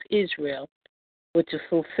people of Israel were to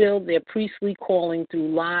fulfill their priestly calling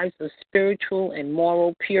through lives of spiritual and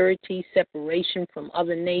moral purity, separation from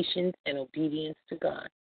other nations, and obedience to God.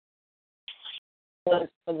 For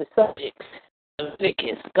the subjects,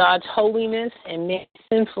 Leviticus, God's holiness and man's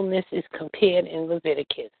sinfulness is compared in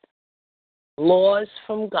Leviticus. Laws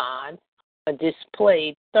from God are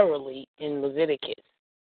displayed thoroughly in Leviticus.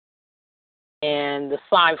 And the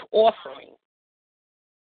 5 offerings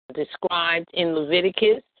described in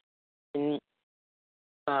Leviticus, and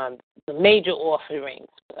the major offerings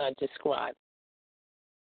are described.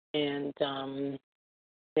 And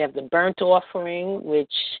we have the burnt offering,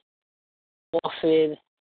 which offered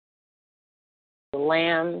the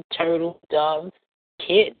lamb, turtle, doves,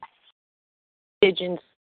 kids, pigeons.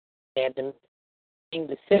 They had the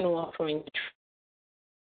sin offering.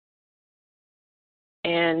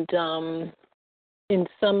 And in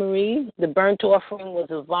summary, the burnt offering was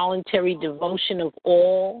a voluntary devotion of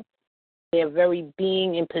all their very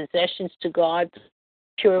being and possessions to God's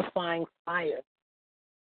purifying fire.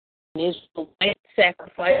 An Israelite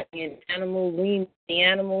sacrificing an animal, leaning the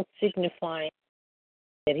animal, signifying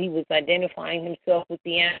that he was identifying himself with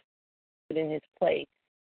the animal in his place.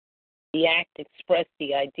 The act expressed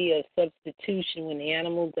the idea of substitution. When the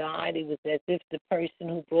animal died, it was as if the person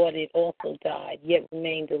who brought it also died, yet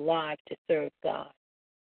remained alive to serve God.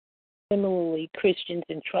 Similarly, Christians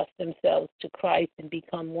entrust themselves to Christ and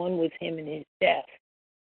become one with him in his death.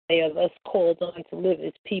 They are thus called on to live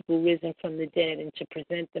as people risen from the dead and to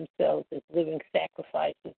present themselves as living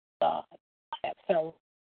sacrifices to God.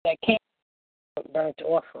 That came from burnt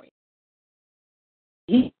offering.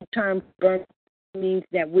 The term burnt means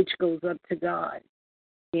that which goes up to God.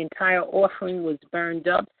 The entire offering was burned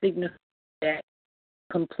up, signifying that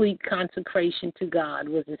complete consecration to God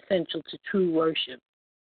was essential to true worship.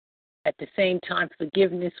 At the same time,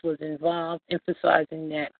 forgiveness was involved, emphasizing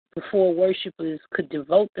that before worshipers could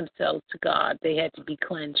devote themselves to God, they had to be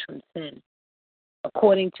cleansed from sin.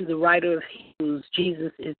 According to the writer of Hebrews,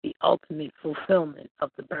 Jesus is the ultimate fulfillment of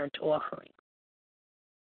the burnt offering.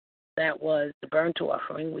 That was the burnt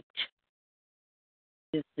offering, which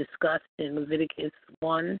is discussed in Leviticus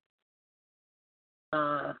 1,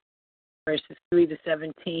 verses 3 to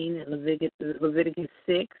 17, and Leviticus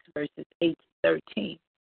 6, verses 8 to 13.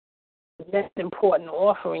 The next important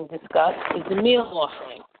offering discussed is the meal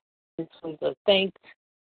offering. This was a thank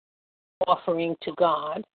offering to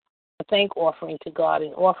God,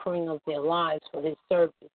 an offering of their lives for his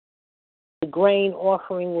service. The grain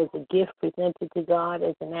offering was a gift presented to God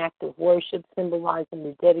as an act of worship, symbolizing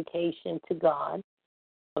the dedication to God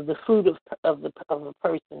of the fruit of a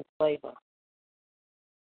person's labor.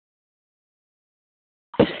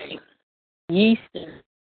 Yeast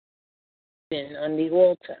on the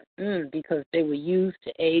altar because they were used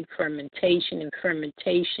to aid fermentation, and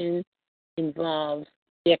fermentation involves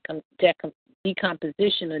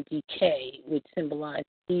decomposition or decay, which symbolized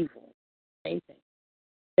evil. Amazing.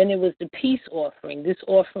 Then there was the peace offering. This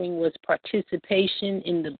offering was participation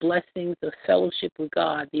in the blessings of fellowship with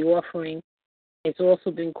God. The offering has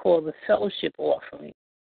also been called the fellowship offering.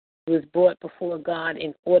 It was brought before God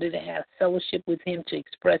in order to have fellowship with Him, to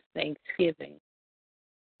express thanksgiving.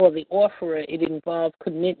 For the offerer, it involved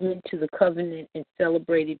commitment to the covenant and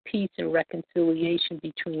celebrated peace and reconciliation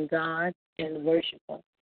between God and the worshiper.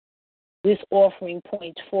 This offering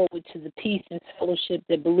points forward to the peace and fellowship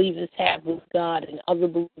that believers have with God and other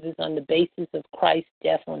believers on the basis of Christ's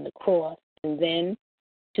death on the cross, and then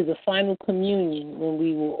to the final communion when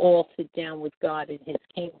we will all sit down with God in His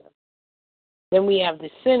kingdom. Then we have the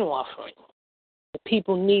sin offering. The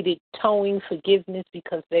people needed atoning forgiveness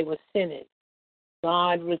because they were sinners.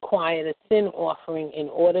 God required a sin offering in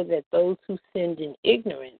order that those who sinned in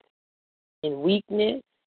ignorance, in weakness,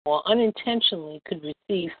 or unintentionally could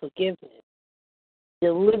receive forgiveness.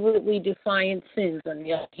 Deliberately defiant sins, on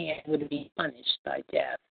the other hand, would be punished by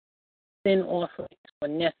death. Sin offerings were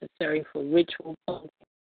necessary for ritual cleansing.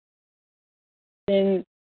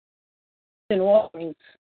 Sin offerings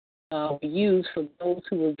were used for those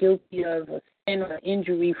who were guilty of a sin or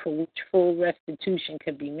injury for which full restitution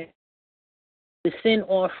could be made. The sin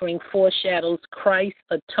offering foreshadows Christ's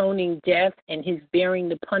atoning death and His bearing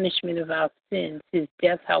the punishment of our sins. His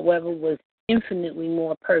death, however, was infinitely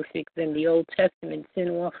more perfect than the Old Testament sin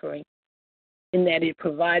offering, in that it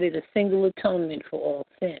provided a single atonement for all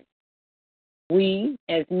sin. We,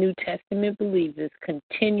 as New Testament believers,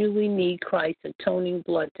 continually need Christ's atoning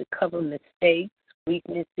blood to cover mistakes,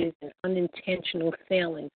 weaknesses, and unintentional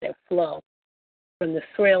failings that flow from the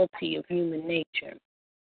frailty of human nature.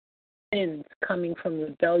 Sins coming from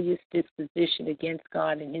rebellious disposition against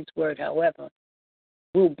God and His word, however,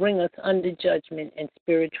 will bring us under judgment and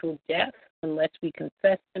spiritual death unless we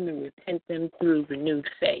confess them and repent them through renewed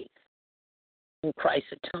faith in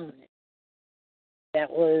Christ's atonement.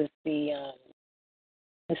 That was the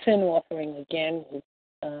sin offering, again, was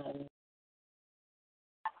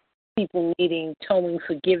people needing atoning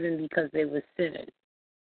forgiven because they were sinners.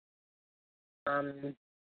 And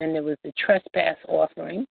there was the trespass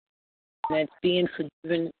offering. That's being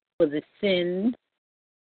forgiven for the sins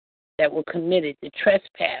that were committed. The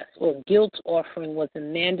trespass or guilt offering was a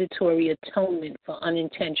mandatory atonement for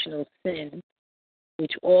unintentional sin,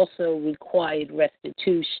 which also required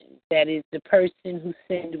restitution. That is, the person who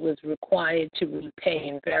sinned was required to repay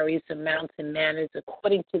in various amounts and manners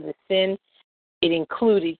according to the sin. It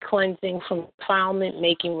included cleansing from defilement,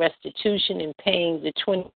 making restitution, and paying the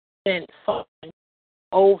 20% fine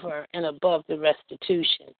over and above the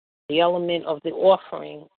restitution. The element of the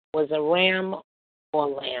offering was a ram or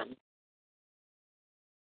lamb.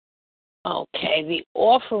 Okay, the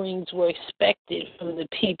offerings were expected from the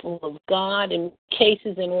people of God. In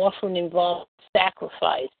cases, an offering involved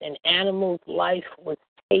sacrifice. An animal's life was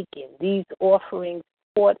taken. These offerings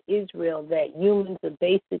taught Israel that humans are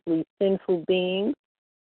basically sinful beings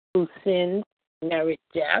whose sins merit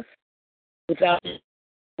death. Without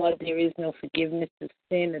blood, there is no forgiveness of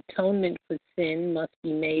sin. Atonement for sin must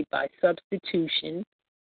be made by substitution.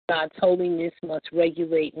 God's holiness must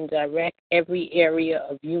regulate and direct every area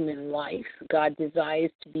of human life. God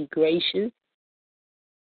desires to be gracious,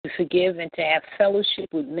 to forgive, and to have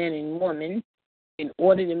fellowship with men and women. In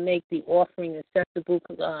order to make the offering acceptable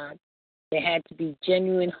to God, there had to be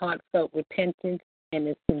genuine, heartfelt repentance and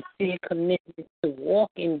a sincere commitment to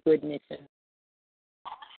walk in goodness.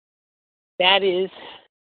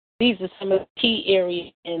 These are some of the key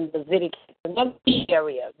areas in Leviticus. Another key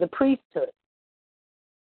area, the priesthood.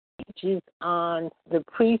 Teaches on the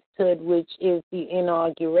priesthood, which is the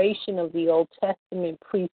inauguration of the Old Testament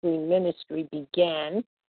priestly ministry, began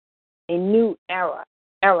a new era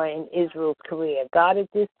in Israel's career. God at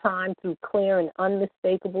this time, through clear and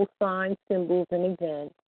unmistakable signs, symbols, and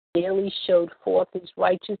events, daily showed forth His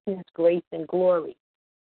righteousness, grace, and glory.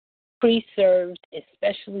 Priests served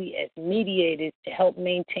especially as mediators to help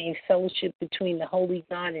maintain fellowship between the holy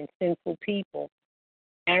God and sinful people.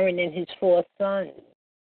 Aaron and his 4 sons,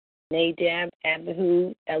 Nadab,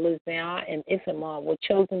 Abihu, Eleazar, and Ithamar, were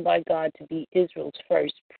chosen by God to be Israel's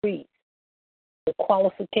first priests. The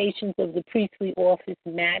qualifications of the priestly office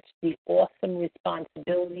matched the awesome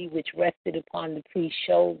responsibility which rested upon the priest's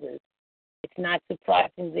shoulders. It's not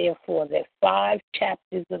surprising, therefore, that 5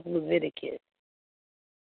 chapters of Leviticus,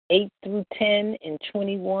 8 through 10 and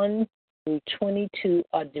 21 through 22,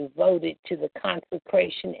 are devoted to the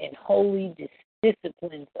consecration and holy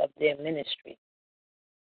disciplines of their ministry.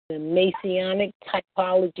 The Messianic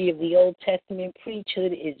typology of the Old Testament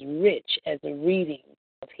priesthood is rich as a reading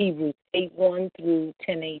of Hebrews 8:1 through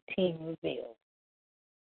 10:18 reveals.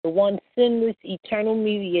 The one sinless, eternal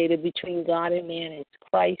mediator between God and man is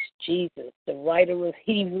Christ Jesus. The writer of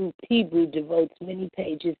Hebrew devotes many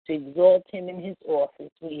pages to exalt him in his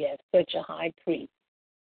office. We have such a high priest.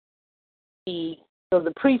 So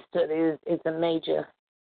the priesthood is a major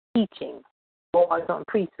teaching. Laws on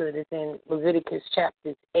priesthood is in Leviticus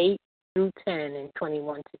chapters 8 through 10 and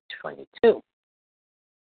 21 to 22.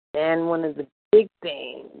 And one of the big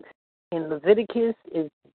things in Leviticus is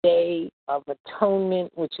the Day of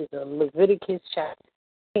Atonement, which is in Leviticus chapter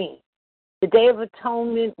 16. The Day of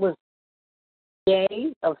Atonement was the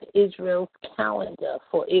day of Israel's calendar,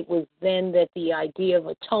 for it was then that the idea of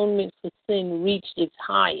atonement for sin reached its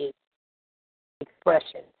highest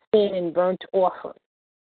expression. Sin and burnt offerings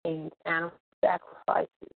and animal sacrifices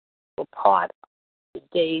were part of the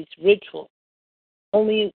day's ritual.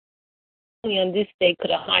 Only on this day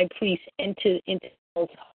could a high priest enter into the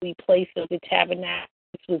most holy place of the tabernacle.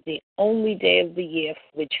 This was the only day of the year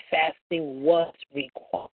for which fasting was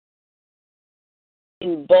required.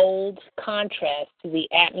 In bold contrast to the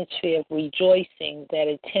atmosphere of rejoicing that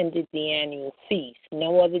attended the annual feast,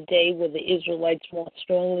 no other day were the Israelites more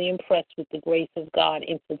strongly impressed with the grace of God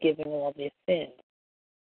in forgiving all their sins.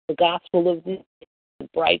 The gospel of this is the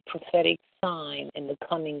bright prophetic sign in the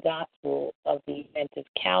coming gospel of the event of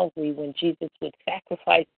Calvary, when Jesus would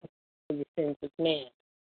sacrifice for the sins of man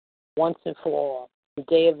once and for all. The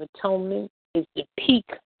Day of Atonement is the peak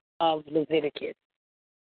of Leviticus.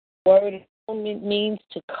 The word atonement means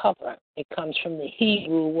to cover. It comes from the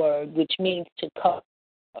Hebrew word, which means to cover.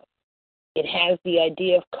 It has the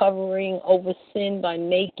idea of covering over sin by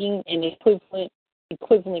making an equivalent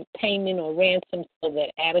payment or ransom so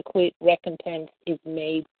that adequate recompense is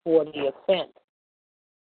made for the offense.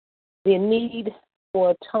 The need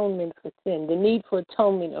for atonement for sin. The need for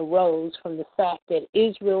atonement arose from the fact that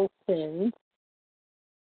Israel's sins,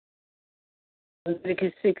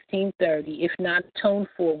 Leviticus 16:30, if not atoned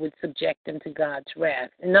for, would subject them to God's wrath.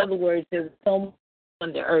 In other words, there was so much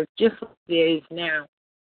on the earth, just like there is now.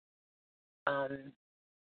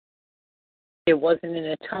 There wasn't an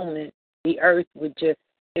atonement. The earth would just,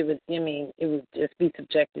 it would just be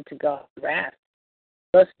subjected to God's wrath.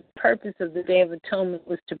 Thus, the purpose of the Day of Atonement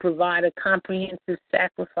was to provide a comprehensive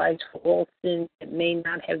sacrifice for all sins that may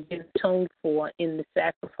not have been atoned for in the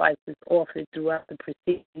sacrifices offered throughout the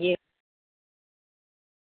preceding year.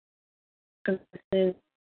 Sins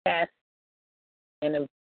past and of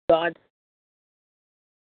God's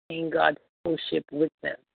fellowship with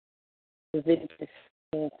them. Leviticus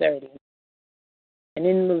 16:30. And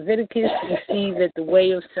in Leviticus, we see that the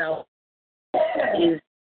way of salvation is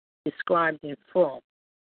described in full.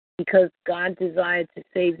 Because God desired to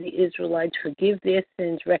save the Israelites, forgive their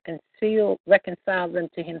sins, reconcile them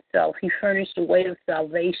to himself, he furnished a way of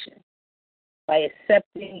salvation by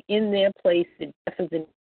accepting in their place the death of the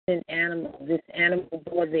innocent animal. This animal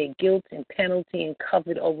bore their guilt and penalty and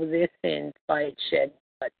covered over their sins by its shed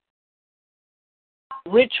blood.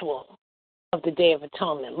 Ritual of the Day of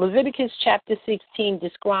Atonement. Leviticus chapter 16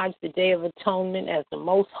 describes the Day of Atonement as the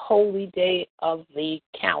most holy day of the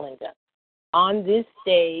calendar. On this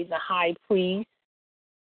day, the high priest,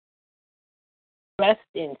 dressed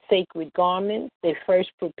in sacred garments, they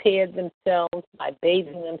first prepared themselves by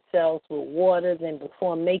bathing themselves with water. Then,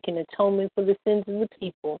 before making atonement for the sins of the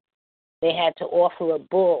people, they had to offer a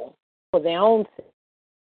bull for their own sins.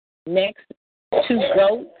 Next, 2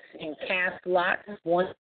 goats and cast lots.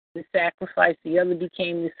 One the sacrifice, the other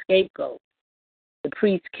became the scapegoat. The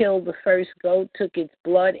priest killed the first goat, took its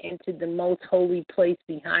blood, entered the most holy place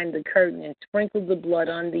behind the curtain, and sprinkled the blood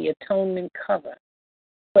on the atonement cover,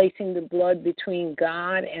 placing the blood between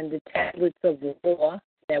God and the tablets of the law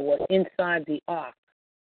that were inside the ark.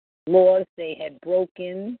 Laws they had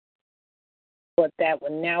broken, but that were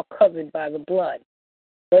now covered by the blood,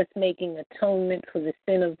 thus making atonement for the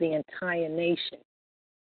sin of the entire nation.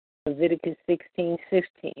 Leviticus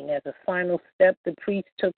 16:15. As a final step, the priest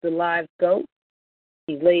took the live goat.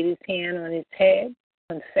 He laid his hand on its head,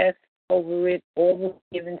 confessed over it all the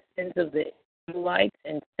given sins of the Israelites,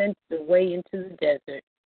 and sent it away into the desert,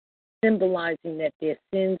 symbolizing that their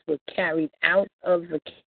sins were carried out of the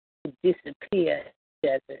camp to disappear in the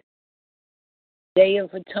desert. The Day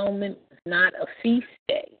of Atonement was not a feast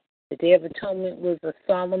day. The Day of Atonement was a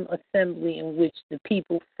solemn assembly in which the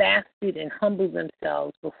people fasted and humbled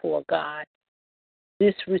themselves before God.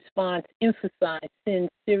 This response emphasized sin's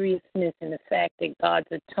seriousness and the fact that God's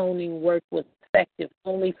atoning work was effective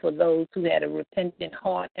only for those who had a repentant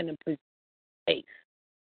heart and a preserved faith.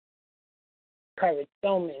 Encourage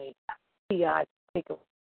so many PIs to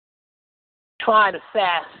try to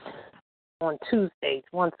fast on Tuesdays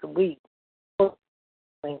once a week.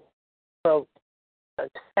 So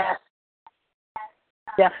fast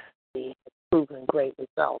definitely has proven great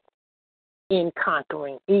results in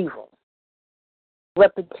conquering evil.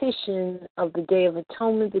 Repetition of the Day of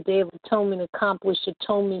Atonement. The Day of Atonement accomplished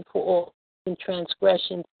atonement for all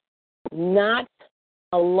transgressions, not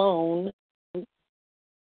alone,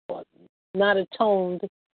 not atoned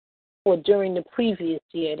for during the previous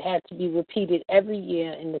year. It had to be repeated every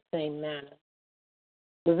year in the same manner.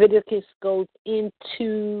 Leviticus goes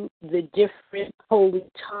into the different holy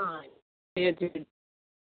times. The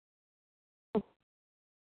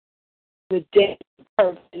day of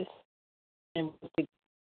purpose and the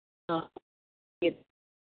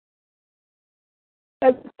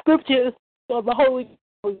scriptures for the holy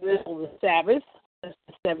of the Sabbath. That's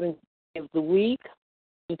the seventh day of the week.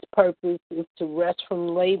 Its purpose is to rest from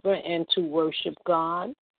labor and to worship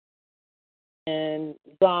God. And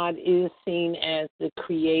God is seen as the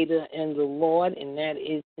Creator and the Lord, and that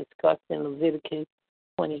is discussed in Leviticus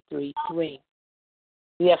 23:3.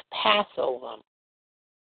 We have Passover.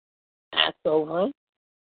 Passover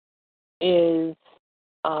is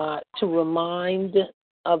to remind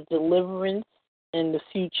of deliverance and the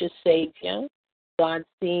future Savior. God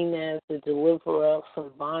seen as the deliverer from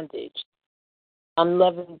bondage.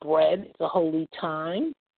 Unleavened bread is a holy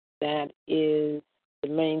time. That is the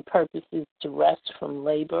main purpose is to rest from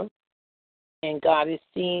labor. And God is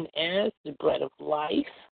seen as the bread of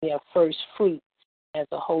life. We have first fruits as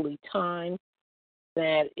a holy time.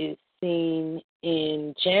 That is seen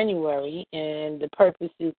in January. And the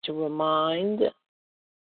purpose is to remind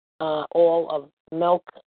all of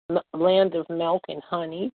land of milk and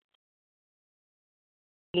honey,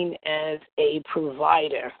 seen as a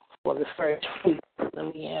provider for the first fruit.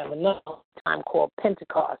 And we have another time called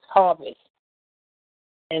Pentecost, harvest.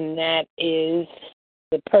 And that is,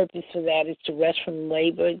 the purpose for that is to rest from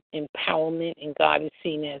labor, empowerment, and God is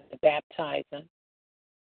seen as the baptizer.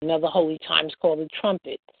 Another holy time is called the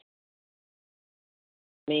trumpets.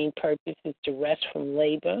 The main purpose is to rest from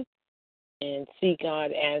labor and see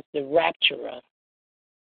God as the rapturer.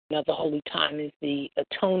 Another holy time is the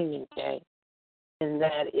Atonement Day, and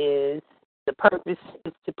that is, the purpose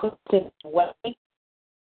is to put sin away.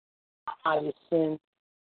 God is sin,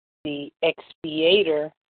 the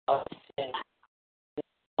expiator of sin. The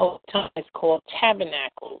whole time is called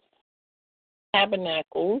tabernacles.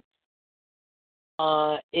 Tabernacles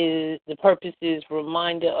is the purpose is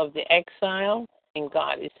reminder of the exile, and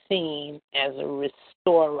God is seen as a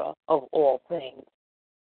restorer of all things.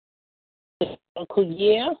 The biblical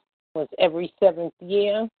year was every seventh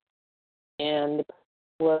year, and the purpose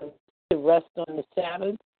was to rest on the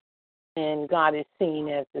Sabbath, and God is seen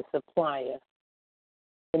as the supplier.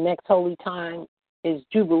 The next holy time is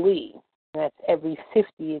Jubilee. That's every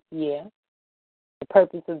 50th year. The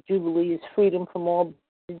purpose of Jubilee is freedom from all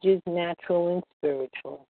bondages, natural and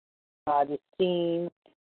spiritual. God is seen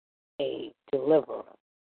as a deliverer.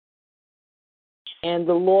 And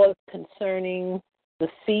the laws concerning the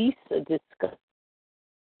feasts are discussed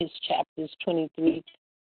in chapters 23.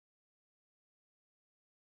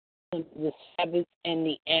 The Sabbath and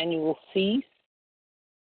the annual feast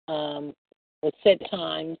were set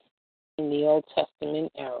times in the Old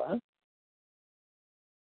Testament era.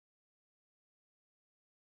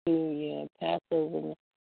 Passover.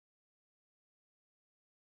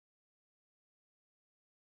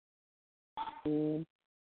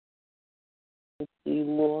 Let's see,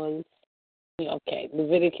 laws. Okay,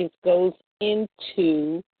 Leviticus goes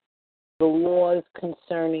into the laws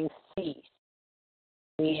concerning feasts.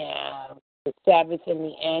 We have the Sabbath and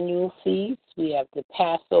the annual feast. We have the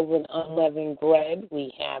Passover and unleavened bread.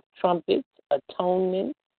 We have trumpets,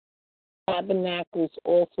 atonement, tabernacles,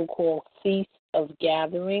 also called Feast of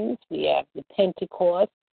Gatherings. We have the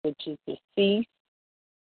Pentecost, which is the feast.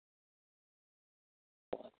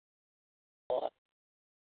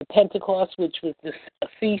 The Pentecost, which was a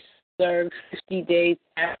feast served 50 days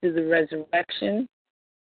after the resurrection.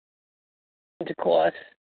 Pentecost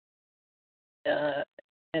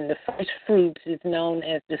and the first fruits is known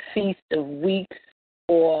as the Feast of Weeks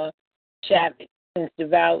or Shabbat. Since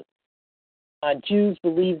devout Jews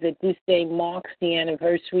believe that this day marks the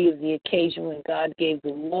anniversary of the occasion when God gave the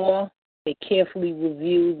law They carefully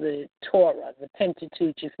review the Torah, the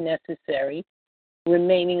Pentateuch if necessary,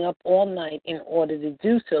 remaining up all night in order to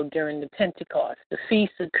do so during the Pentecost. The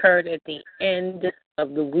feast occurred at the end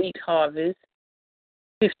of the wheat harvest,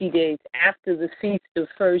 50 days after the Feast of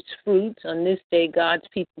First Fruits. On this day, God's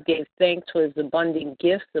people gave thanks for his abundant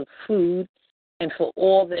gifts of food and for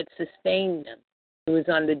all that sustained them. It was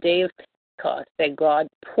on the day of Pentecost that God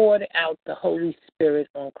poured out the Holy Spirit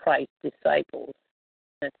on Christ's disciples.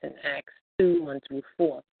 That's in Acts 2,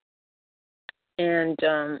 1-4. And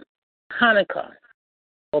Hanukkah,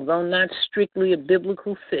 although not strictly a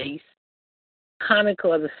biblical feast,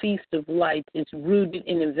 Hanukkah, the Feast of Lights, is rooted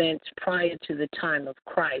in events prior to the time of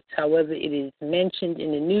Christ. However, it is mentioned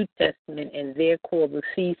in the New Testament and there called the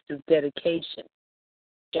Feast of Dedication,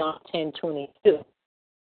 John 10:22.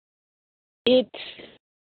 It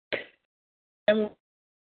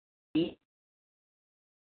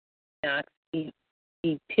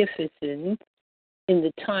Epiphysians in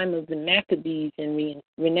the time of the Maccabees and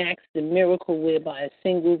reenacts the miracle whereby a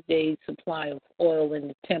single day's supply of oil in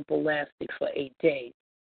the temple lasted for 8 days.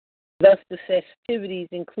 Thus, the festivities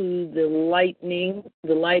include the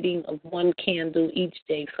lighting of one candle each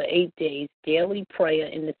day for 8 days, daily prayer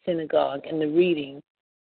in the synagogue, and the reading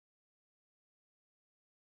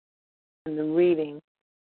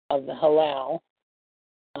of the Hallel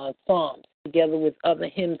Psalms, together with other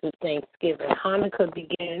hymns of thanksgiving. Hanukkah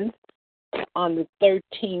begins on the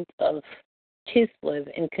 13th of Kislev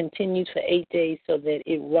and continues for 8 days so that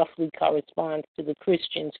it roughly corresponds to the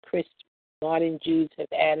Christians' Christmas. Modern Jews have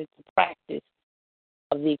added the practice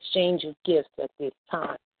of the exchange of gifts at this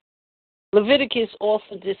time. Leviticus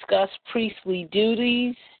also discussed priestly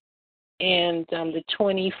duties, and the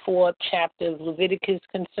 24th chapter of Leviticus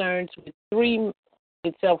concerns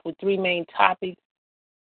itself with three main topics: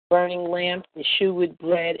 burning lamp, the shewed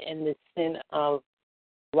bread, and the sin of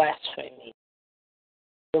blasphemy.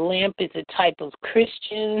 The lamp is a type of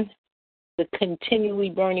Christian. The continually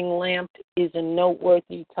burning lamp is a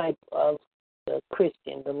noteworthy type of the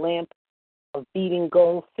Christian. The lamp of beating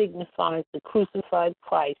gold signifies the crucified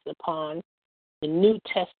Christ upon the New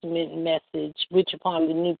Testament message, which upon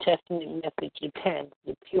the New Testament message depends.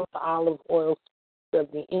 The pure olive oil of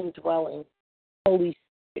the indwelling Holy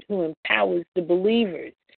Spirit who empowers the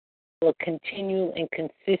believers for continual and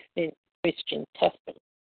consistent Christian testimony.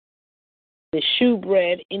 The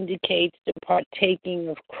shewbread indicates the partaking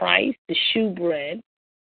of Christ. The shewbread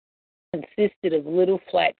consisted of little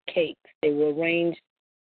flat cakes. They were arranged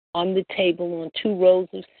on the table on 2 rows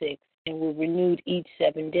of 6 and were renewed each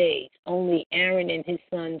 7 days. Only Aaron and his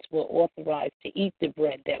sons were authorized to eat the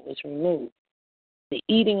bread that was removed. The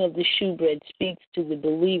eating of the shewbread speaks to the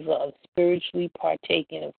believer of spiritually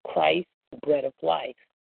partaking of Christ, the bread of life.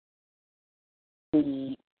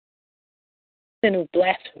 The sin of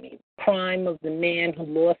blasphemy, crime of the man who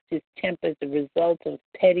lost his temper as a result of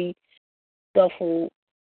petty scuffle,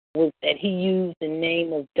 was that he used the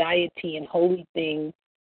name of deity and holy things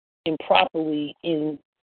improperly in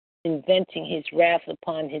inventing his wrath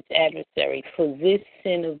upon his adversary. For this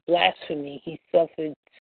sin of blasphemy, he suffered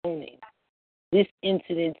stoning. This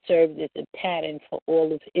incident served as a pattern for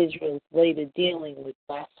all of Israel's later dealing with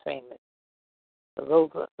blasphemers. So those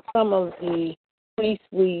are some of the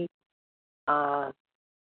priestly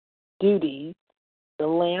duties: the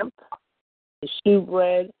lamp, the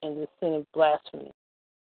shewbread, and the sin of blasphemy.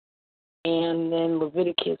 And then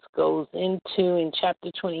Leviticus goes into, in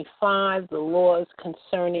chapter 25, the laws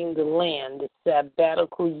concerning the land. The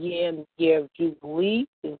sabbatical year and the year of Jubilee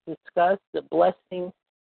is discussed, the blessing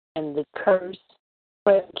and the curse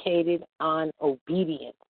predicated on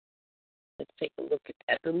obedience. Let's take a look at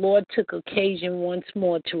that. The Lord took occasion once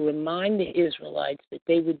more to remind the Israelites that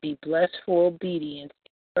they would be blessed for obedience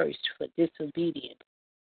and cursed for disobedience.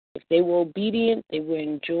 If they were obedient, they would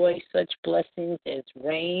enjoy such blessings as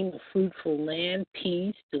rain, a fruitful land,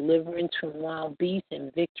 peace, deliverance from wild beasts,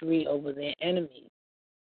 and victory over their enemies.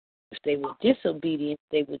 If they were disobedient,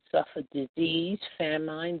 they would suffer disease,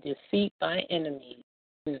 famine, defeat by enemies,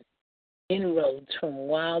 inroads from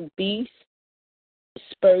wild beasts,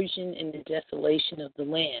 dispersion, and the desolation of the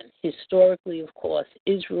land. Historically, of course,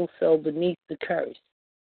 Israel fell beneath the curse.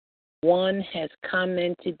 One has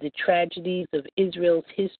commented the tragedies of Israel's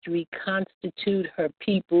history constitute her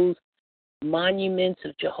people's monuments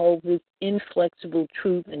of Jehovah's inflexible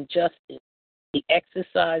truth and justice. The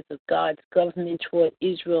exercise of God's government toward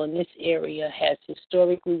Israel in this area has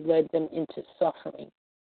historically led them into suffering.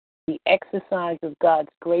 The exercise of God's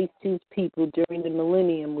grace to his people during the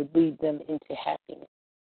millennium would lead them into happiness.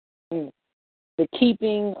 The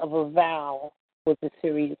keeping of a vow was a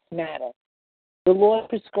serious matter. The Lord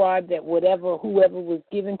prescribed that whoever was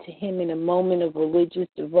given to him in a moment of religious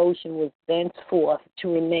devotion was thenceforth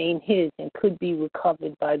to remain his and could be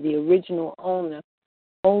recovered by the original owner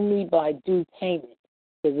only by due payment.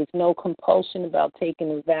 There was no compulsion about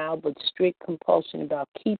taking a vow, but strict compulsion about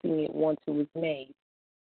keeping it once it was made.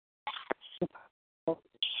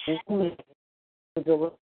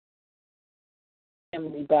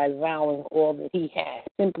 By vowing all that he had,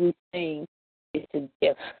 simply saying it's a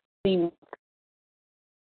gift.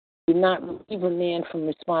 Do not relieve a man from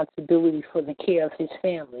responsibility for the care of his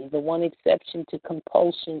family. The one exception to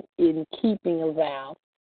compulsion in keeping a vow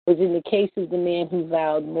was in the case of the man who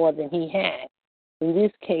vowed more than he had. In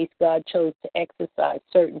this case, God chose to exercise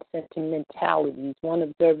certain sentimentalities. One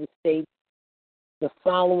observer states the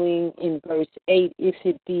following in verse 8, if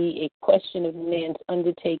it be a question of man's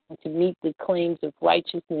undertaking to meet the claims of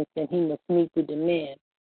righteousness, then he must meet the demand.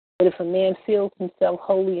 But if a man feels himself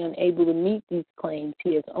wholly unable to meet these claims,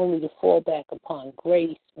 he has only to fall back upon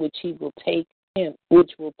grace, which will take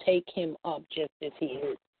him up just as he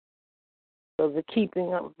is. So the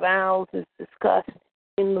keeping of vows is discussed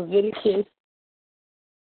in Leviticus.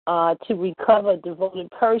 To recover a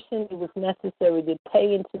devoted person, it was necessary to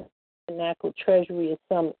pay into the tabernacle treasury a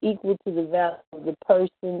sum equal to the value of the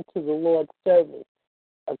person to the Lord's service.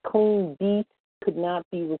 A clean beast could not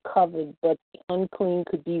be recovered, but the unclean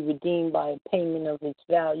could be redeemed by a payment of its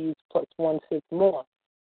values plus 1/5 more.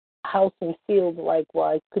 House and field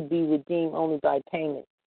likewise could be redeemed only by payment.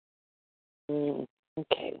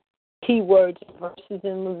 Okay. Key words and verses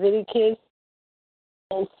in Leviticus.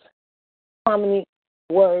 Most prominent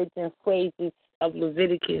words and phrases of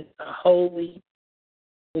Leviticus are holy,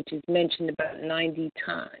 which is mentioned about 90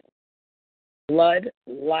 times. Blood,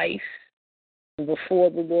 life, before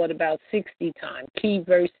the Lord about 60 times. Key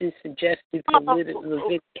verses suggested for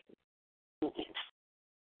Leviticus.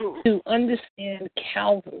 To understand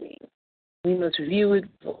Calvary, we must view it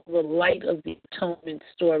with the light of the atonement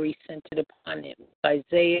story centered upon it.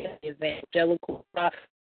 Isaiah, the evangelical prophet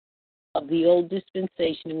of the old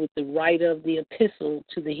dispensation, with the writer of the epistle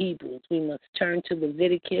to the Hebrews. We must turn to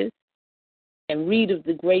Leviticus and read of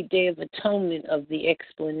the great day of atonement, of the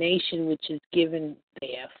explanation which is given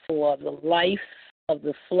there. For the life of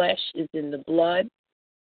the flesh is in the blood,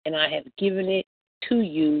 and I have given it to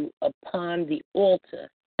you upon the altar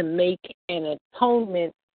to make an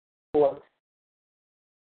atonement for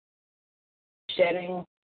shedding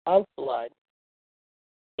of blood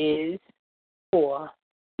is for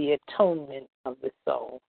the atonement of the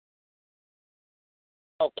soul.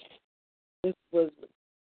 Okay.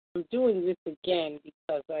 I'm doing this again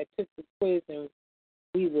because I took the quiz and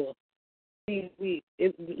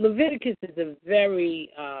Leviticus is a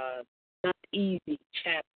very not easy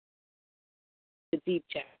chapter, a deep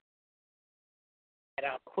chapter. At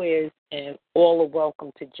our quiz, and all are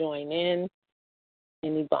welcome to join in.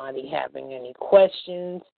 Anybody having any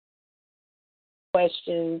questions,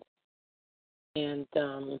 and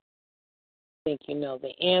I think you know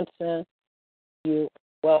the answer, you're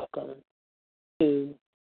welcome to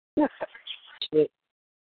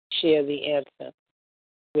share the answer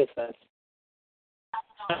with us.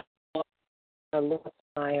 I lost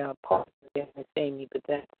my partner didn't say me, but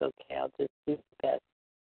that's okay. I'll just do the best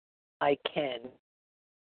I can.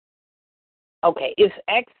 Okay, if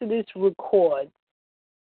Exodus records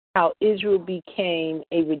how Israel became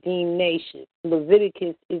a redeemed nation,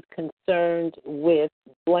 Leviticus is concerned with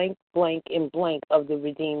blank, blank, and blank of the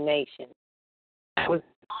redeemed nation. That was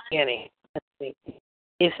the beginning. Let's see.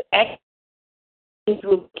 If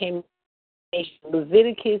Israel became a nation,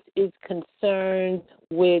 Leviticus is concerned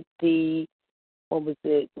with the with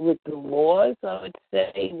the laws, I would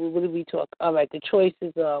say. What did we talk? All right, the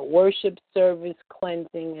choices are worship, service,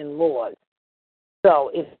 cleansing, and laws.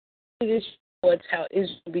 So if this records how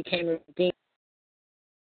Israel became a redeemed,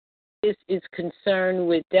 this is concerned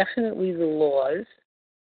with definitely the laws.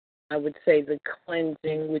 I would say the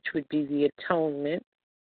cleansing, which would be the atonement,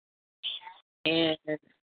 and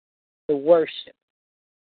the worship.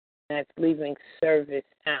 That's leaving service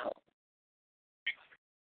out.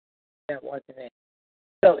 That wasn't it.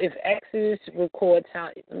 So if Exodus records how,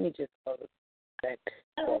 let me just go to that.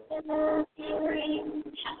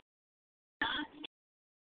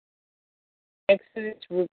 Exodus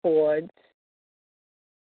records,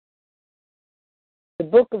 the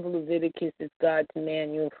book of Leviticus is God's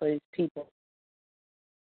manual for his people.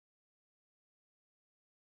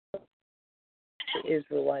 The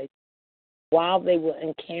Israelites, while they were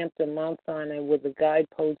encamped on Mount Sinai, were the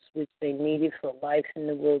guideposts which they needed for life in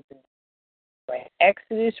the wilderness. Right.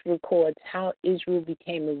 Exodus records how Israel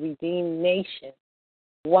became a redeemed nation,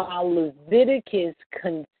 while Leviticus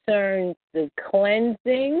concerns the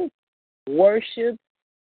cleansing, worship,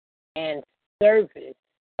 and service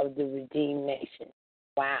of the redeemed nation.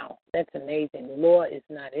 Wow, that's amazing. The law is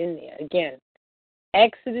not in there. Again,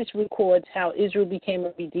 Exodus records how Israel became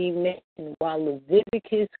a redeemed nation, while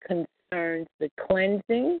Leviticus concerns the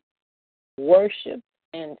cleansing, worship,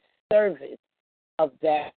 and service of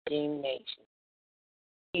that redeemed nation.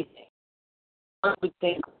 Amazing. I would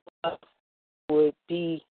think would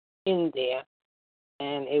be in there,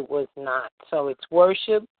 and it was not. So it's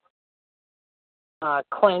worship,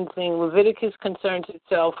 cleansing. Leviticus concerns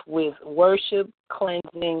itself with worship,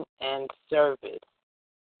 cleansing, and service.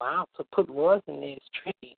 Wow, so put laws in there is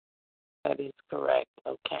tricky. That is correct.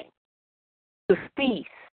 Okay. The feast.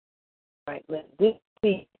 Right, let this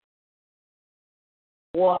feast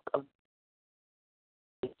walk of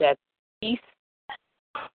that feast.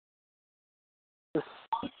 The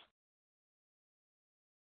feast.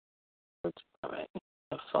 All right.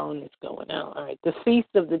 The phone is going out. All right. The Feast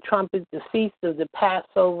of the Trumpets, the Feast of the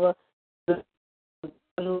Passover, the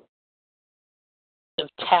of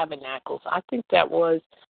Tabernacles. I think that was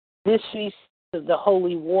this Feast of the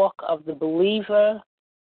Holy Walk of the Believer,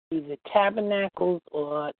 either Tabernacles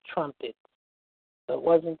or Trumpets. So it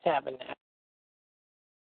wasn't Tabernacles.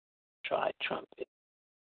 Try Trumpet.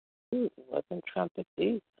 Ooh, it wasn't Trumpet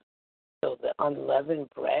either. So the unleavened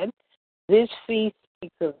bread. This feast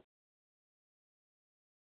speaks of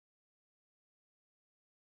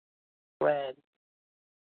bread.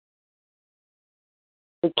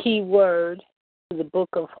 The key word in the book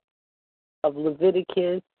of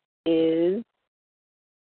Leviticus is,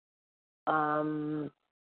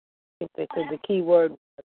 if they said the key word,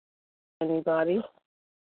 anybody?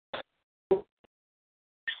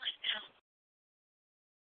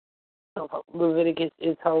 Leviticus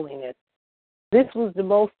is holiness. This was the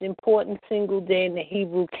most important single day in the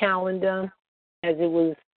Hebrew calendar, as it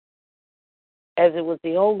was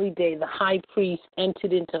the only day the high priest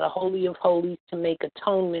entered into the Holy of Holies to make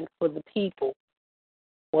atonement for the people.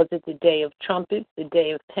 Was it the day of trumpets, the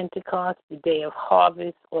day of Pentecost, the day of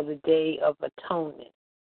harvest, or the day of atonement?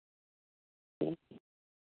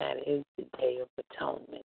 That is the day of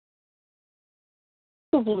atonement.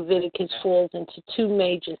 The book of Leviticus falls into two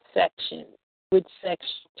major sections, which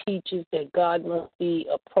section teaches that God must be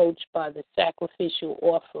approached by the sacrificial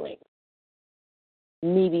offering,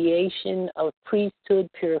 mediation of priesthood,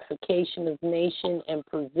 purification of nation, and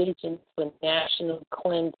provision for national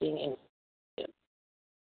cleansing and worship.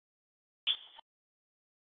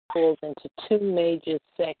 Falls into two major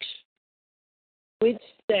sections. Which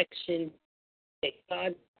section that God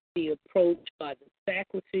must be approached by the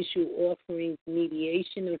sacrificial offerings,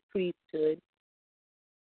 mediation of priesthood,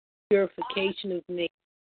 purification of nation,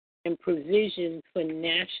 and provision for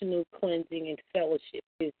national cleansing and fellowship?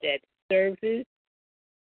 Is that service,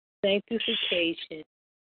 sanctification,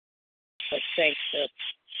 or sanctification?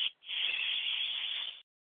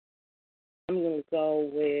 I'm going to go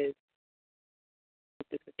with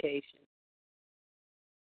sanctification.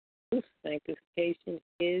 Sanctification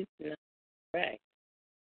is not correct.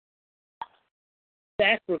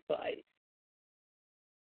 Sacrifice.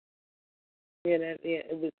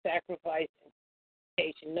 It was sacrifice and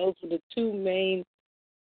sanctification. Those were the two main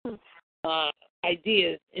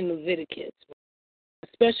ideas in Leviticus. A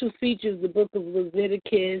special feature of the book of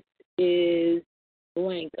Leviticus is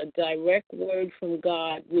blank, a direct word from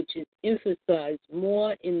God, which is emphasized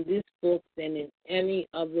more in this book than in any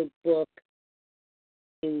other book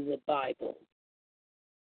in the Bible.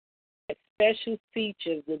 A special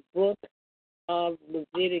feature of the book of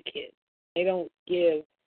Leviticus. They don't give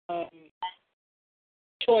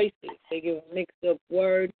choices. They give a mixed up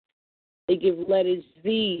word. They give letters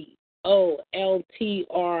Z, O, L, T,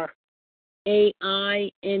 R, A,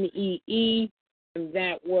 I, N, E, E, and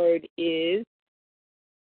that word is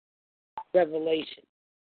Revelation.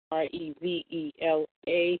 Revelation.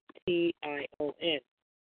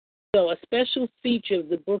 So a special feature of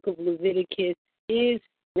the book of Leviticus is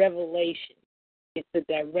revelation. It's a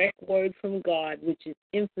direct word from God, which is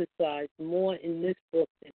emphasized more in this book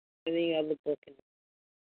than any other book in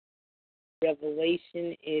the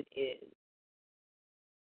Revelation it is.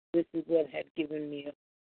 This is what had given me a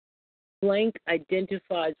blank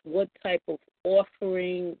identifies what type of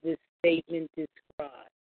offering this statement describes.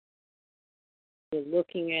 We're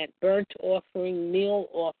looking at burnt offering, meal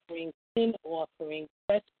offering, sin offering,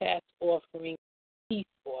 trespass offering, peace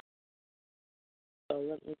offering. So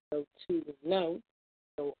let me go to the notes,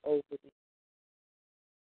 go over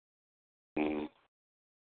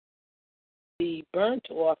the burnt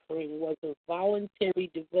offering was a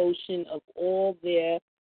voluntary devotion of all their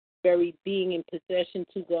very being in possession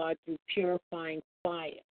to God through purifying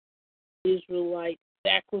fire. Israelites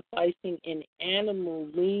sacrificing an animal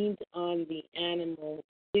leaned on the animal,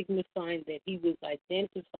 signifying that he was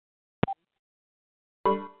identified.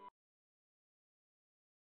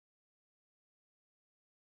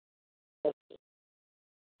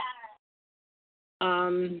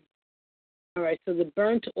 All right, so the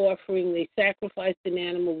burnt offering, they sacrificed an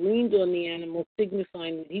animal, leaned on the animal,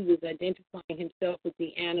 signifying that he was identifying himself with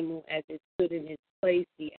the animal as it stood in his place.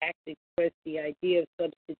 The act expressed the idea of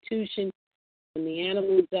substitution. When the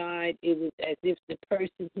animal died, it was as if the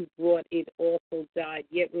person who brought it also died,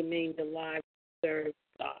 yet remained alive to serve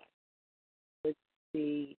God. Let's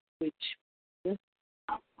see which one.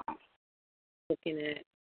 Looking at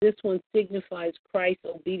this one signifies Christ's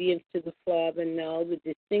obedience to the Father. No, the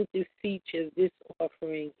distinctive feature of this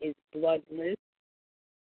offering is bloodless.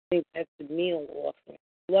 I think that's the meal offering.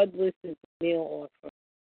 Bloodless is the meal offering.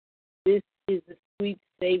 This is a sweet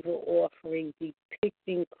savor offering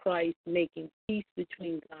depicting Christ making peace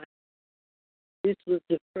between God. This was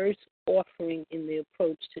the first offering in the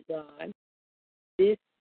approach to God. This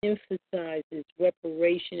emphasizes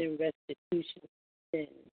reparation and restitution of sin.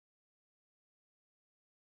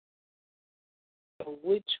 So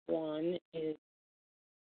which one is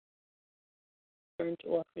burnt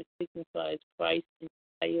offering signifies Christ's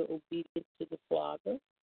entire obedience to the Father?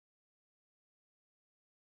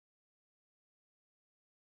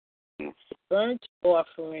 The burnt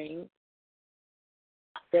offering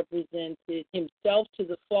represented himself to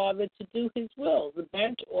the Father to do his will. The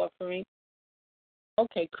burnt offering,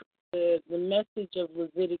 okay, the message of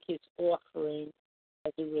Leviticus offering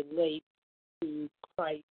as it relates to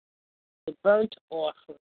Christ. The burnt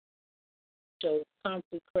offering shows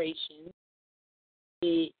consecration.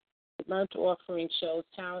 The burnt offering shows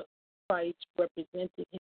how Christ represented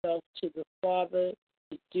himself to the Father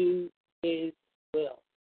to do his will.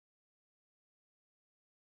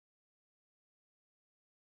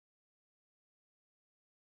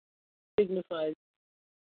 Signifies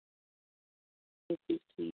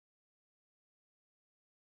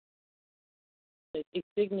it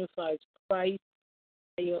signifies Christ's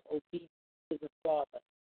higher obedience to the Father.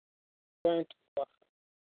 Burnt offering.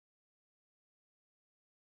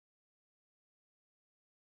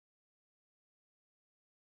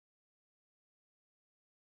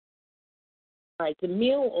 All right, the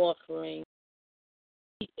meal offering,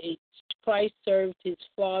 Christ served his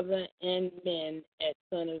Father and men as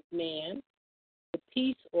Son of Man. The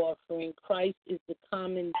peace offering, Christ is the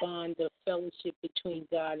common bond of fellowship between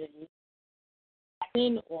God and man.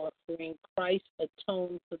 Sin offering, Christ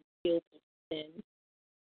atoned for the guilt of sin.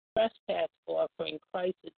 Trespass offering,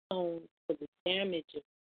 Christ atoned for the damage of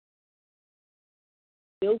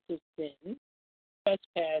guilt of sin.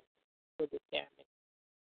 Trespass for the damage.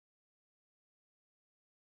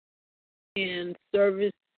 And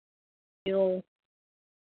service meal,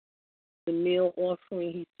 the meal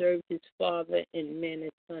offering, he served his Father and men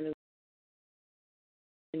as Son of Man.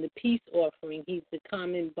 In the peace offering, he's the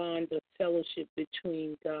common bond of fellowship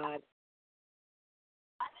between God.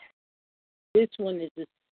 This one is a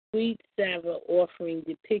sweet savor offering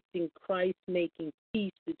depicting Christ making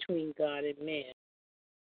peace between God and man.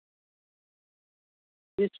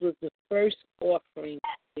 This was the first offering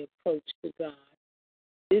in the approach to God.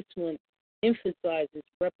 This one emphasizes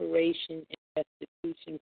reparation and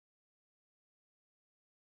restitution.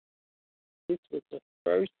 This was the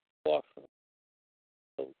first offering.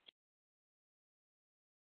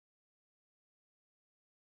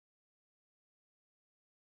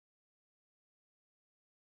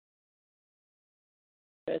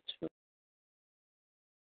 That's from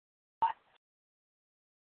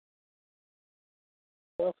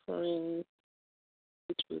offering,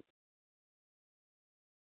 which was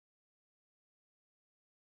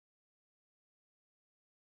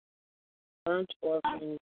burnt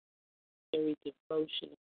offering, very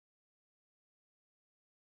devotion.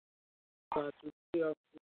 God was pure,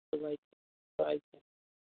 like Christ.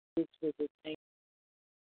 This was a thank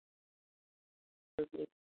service.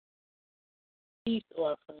 Peace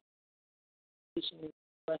offering,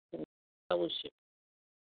 blessing, fellowship.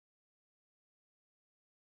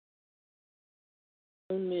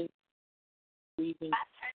 Atonement, grieving,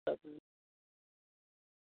 suffering.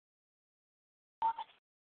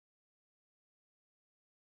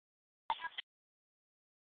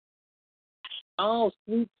 Oh,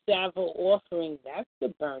 sweet savor offering, that's the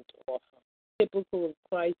burnt offering, typical of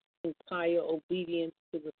Christ's entire obedience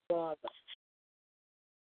to the Father.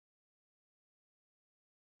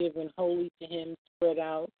 Given wholly to him, spread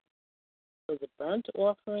out. So the burnt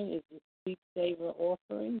offering is the sweet savor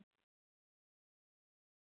offering.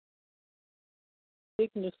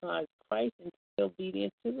 signifies Christ and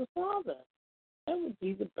obedience to the Father. That would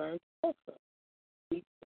be the burnt offering.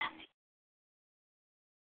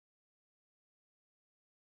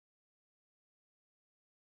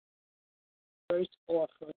 First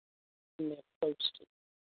offering in their approach to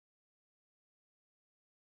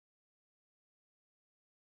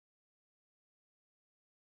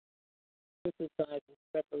emphasizes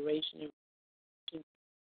preparation and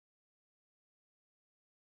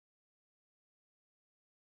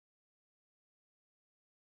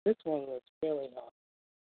this one was really hard.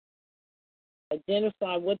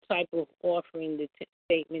 Identify what type of offering the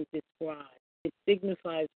statement describes. It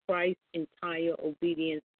signifies Christ's entire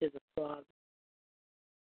obedience to the Father.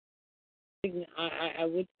 I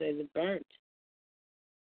would say the burnt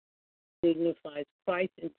signifies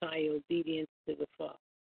Christ's entire obedience to the Father.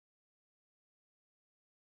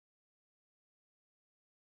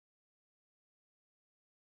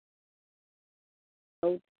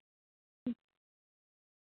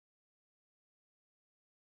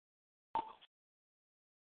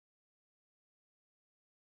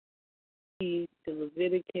 To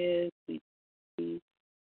Leviticus, we see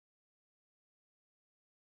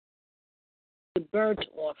the burnt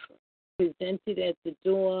offering presented at the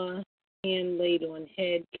door, hand laid on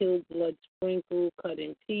head, killed blood sprinkled, cut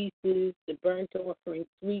in pieces. The burnt offering,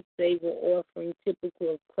 sweet savor offering,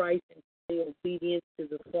 typical of Christ and obedience to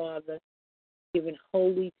the Father, given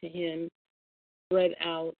wholly to Him, spread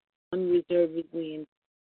out unreservedly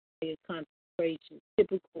in consecration,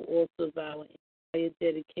 typical also of our entire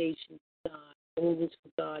dedication to God. All was for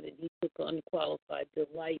God, and He took unqualified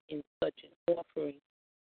delight in such an offering.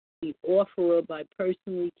 The offerer, by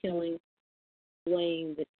personally killing,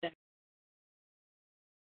 slaying the sacrifice.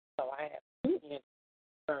 So I have two answers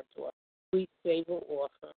burnt offering. Sweet savor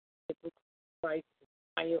offering, typical of Christ,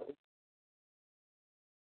 entire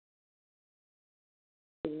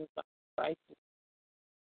obedience by Christ.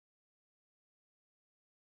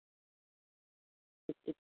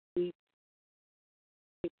 It's sweet,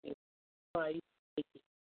 Christ.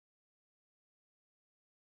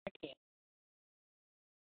 I can't.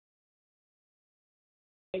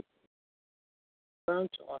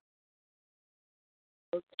 Burnt offering.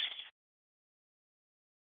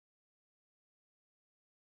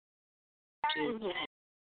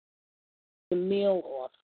 The meal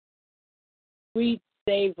offering. Sweet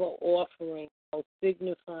savor offering,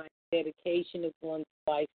 signifying dedication of one's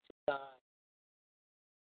life to God.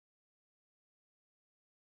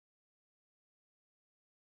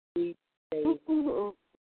 Sweet savor.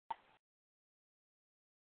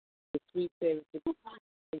 The sweet savor.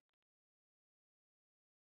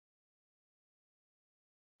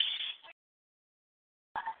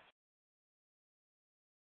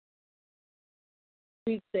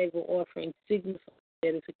 Sweet savor offering signifies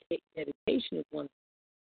dedication of one's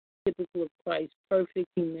life, typical of Christ's perfect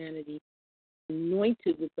humanity,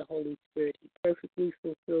 anointed with the Holy Spirit. He perfectly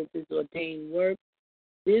fulfilled His ordained work.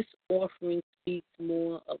 This offering speaks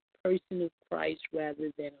more of person of Christ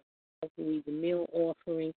rather than of offering. The meal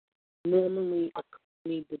offering normally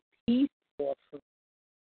accompanied the peace offering,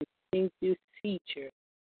 distinctive feature,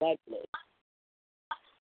 like this.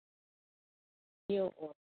 Meal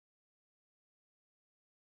offering.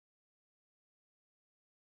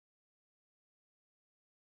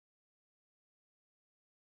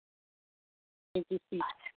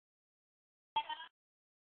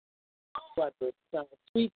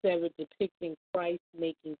 Sweet savor depicting Christ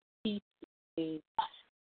making peace between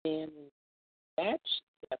man and batch.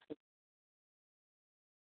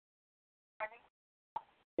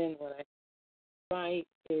 Then what I write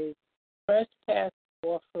is trespass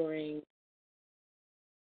offering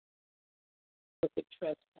with the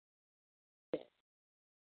trespass sin.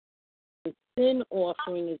 The sin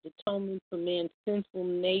offering is atonement for man's sinful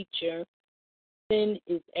nature. Sin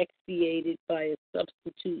is expiated by a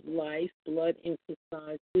substitute life. Blood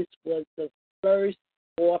emphasized. This was the first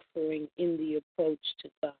offering in the approach to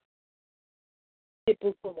God.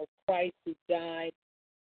 Typical of Christ who died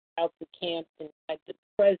out the camp and had the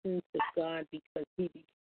presence of God because He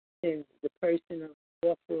became the person of the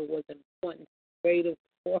offerer was an important grade of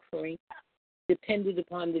offering, depended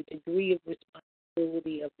upon the degree of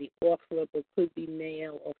responsibility of the offerer, but could be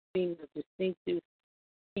male or female, distinctive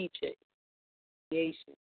feature.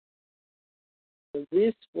 So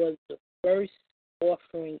this was the first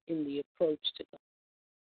offering in the approach to God.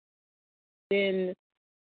 Sin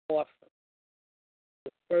offering,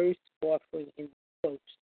 the first offering in the approach.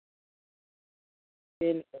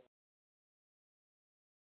 Sin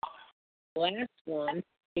offering. Last one,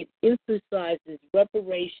 it emphasizes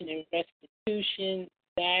reparation and restitution.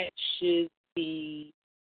 That should be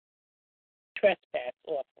trespass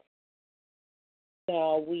offering.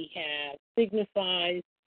 So we have signifies.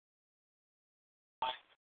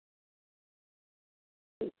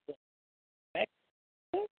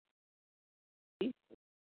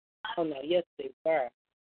 Oh no, yes they were.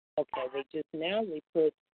 Okay, they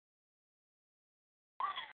put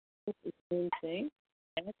the same thing.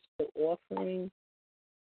 That's the offering.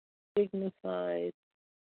 Signifies.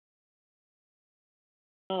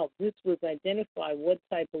 Oh, this was identify what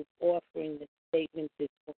type of offering the statement is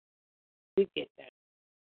for. We get that.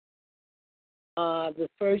 The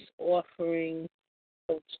first offering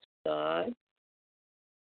approached God.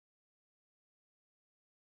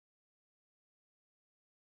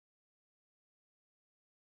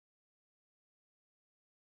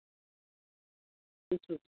 This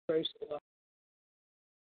was the first offering.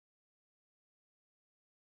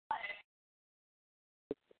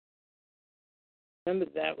 Remember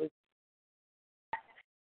that was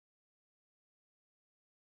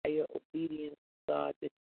your obedience to God. The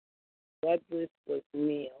bloodless was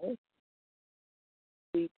meal,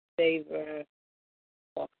 sweet savor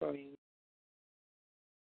offering.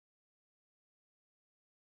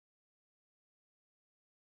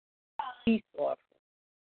 Peace offering.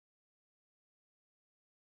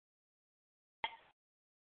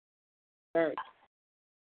 Burnt.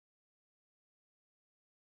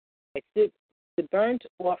 The burnt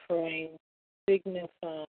offering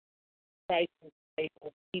signifies Christ's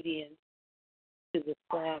obedience to the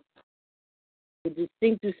Father. The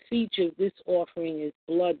distinctive feature of this offering is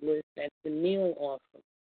bloodless. That's the meal offering.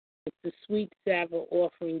 It's the sweet savor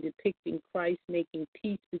offering depicting Christ making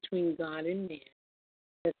peace between God and man.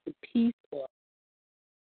 That's the peace offering.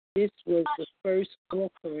 This was the first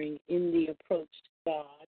offering in the approach to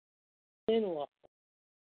God, sin offering.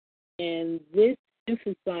 And this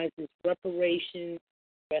emphasizes reparation,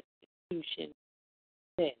 restitution,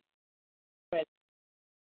 sin.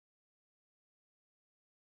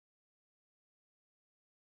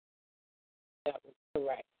 That was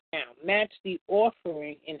correct. Now, match the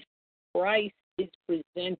offering and Christ is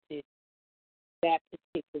presented that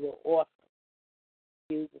particular offering.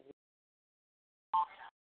 Using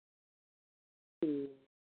to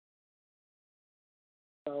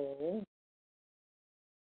so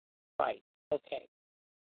right. Okay.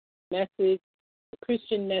 Message, the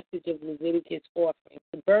Christian message of Leviticus offering.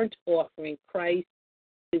 The burnt offering, Christ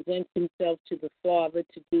presents himself to the Father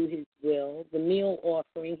to do his will. The meal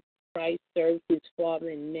offering, Christ serves his Father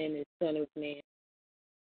and men as Son of Man.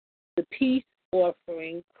 The peace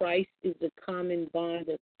offering, Christ is the common bond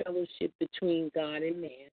of fellowship between God and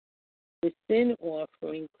man. The sin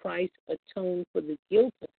offering, Christ atoned for the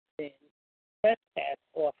guilt of sin. Trespass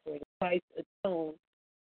offering, Christ atoned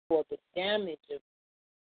for the damage of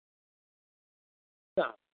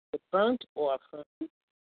some. The burnt offering,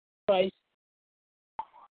 Christ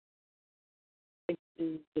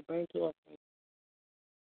is the burnt offering.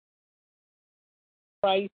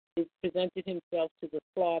 Christ has presented himself to the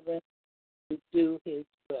Father to do his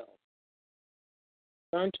will.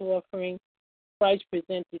 Burnt offering, Christ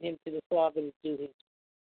presented him to the Father to do his will.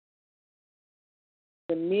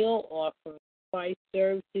 The meal offering, Christ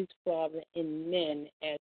serves his Father and men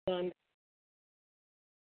as Son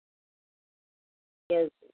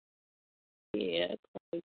services. Yeah,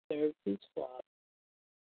 Christ serves his Father.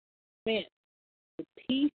 Man, the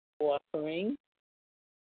peace offering,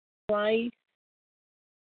 Christ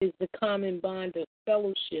is the common bond of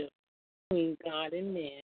fellowship between God and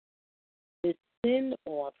man. The sin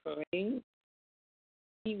offering,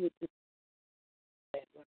 he would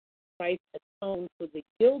Christ atoned for the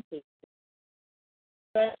guilt of sin.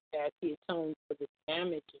 Trespass, he atoned for the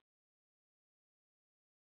damage of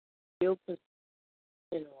guilt of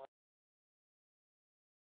sin.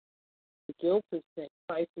 The guilt of sin,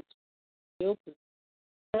 Christ is guilt of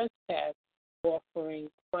trespass offering,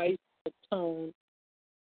 Christ atoned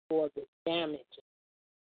for the damage.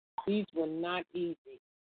 These were not easy.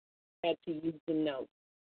 Had to use the notes.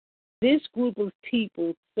 This group of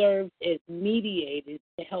people served as mediators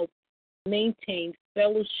to help maintain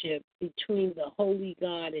fellowship between the holy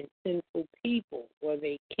God and sinful people. Were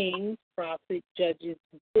they kings, prophets, judges,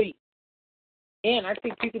 and priests? Ann, I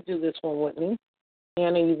think you could do this one with me.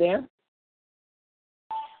 Ann, are you there?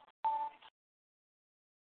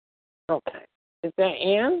 Okay. Is that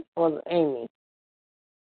Ann or Amy?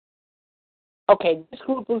 Okay, this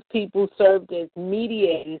group of people served as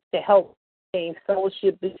mediators to help maintain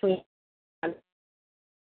fellowship between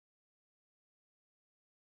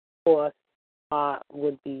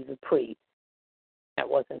would be the priest. That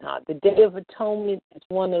wasn't hard. The Day of Atonement is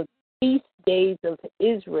one of the feast days of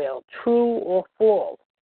Israel, true or false.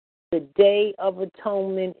 The Day of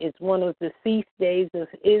Atonement is one of the feast days of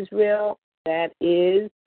Israel. That is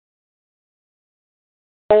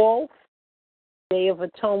false. Day of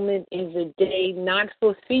Atonement is a day not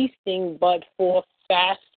for feasting, but for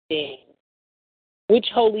fasting. Which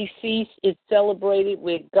holy feast is celebrated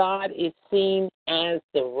where God is seen as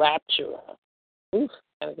the rapturer? Oof,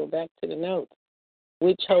 gotta go back to the notes.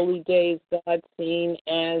 Which holy day is God seen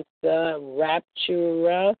as the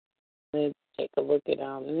rapturer? Let's take a look at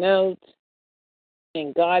our notes.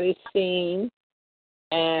 And God is seen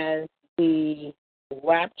as the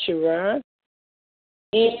rapturer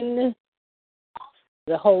in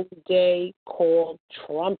the holy day called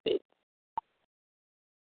trumpet.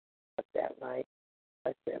 Got that right.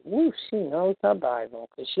 I said, woo, she knows her Bible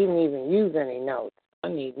because she didn't even use any notes. I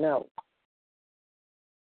need notes.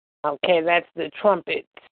 Okay, that's the trumpet.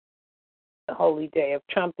 The holy day of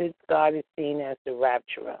trumpets. God is seen as the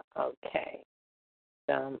rapturer. Okay.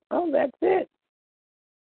 That's it.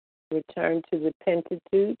 Return to the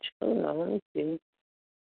Pentateuch. Oh, no, let me see.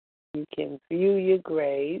 You can view your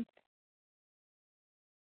grades.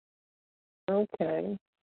 Okay.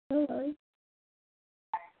 All right.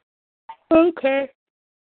 Okay.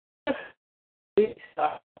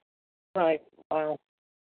 Right. Wow.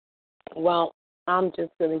 Well, I'm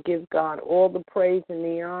just going to give God all the praise and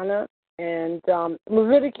the honor. And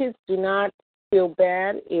Leviticus, do not feel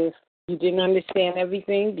bad if you didn't understand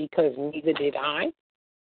everything, because neither did I.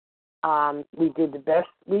 We did the best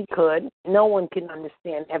we could. No one can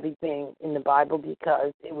understand everything in the Bible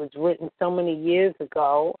because it was written so many years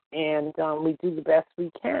ago, and we do the best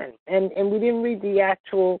we can. And we didn't read the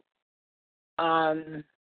actual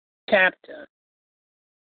chapter.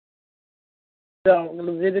 So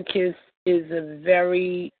Leviticus is a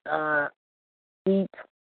very deep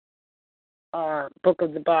book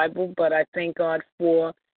of the Bible, but I thank God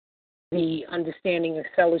for the understanding of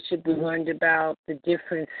fellowship. We learned about the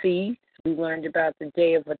different feasts. We learned about the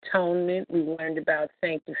Day of Atonement. We learned about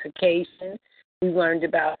sanctification. We learned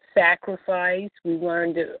about sacrifice. We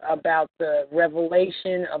learned about the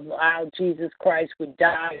revelation of how Jesus Christ would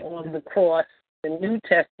die on the cross, the New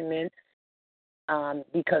Testament,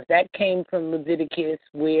 because that came from Leviticus,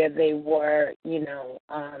 where they were,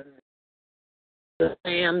 the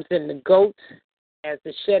lambs and the goats as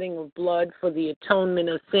the shedding of blood for the atonement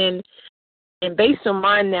of sin. And based on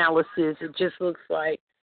my analysis, it just looks like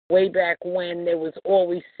way back when there was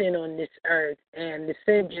always sin on this earth, and the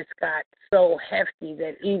sin just got so hefty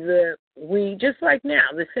that either we, just like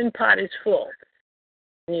now, the sin pot is full.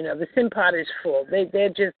 The sin pot is full. They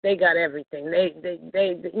got everything. They're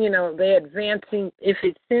advancing. If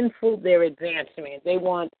it's sinful, they're advancing it. They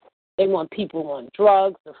want people on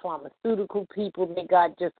drugs, the pharmaceutical people. They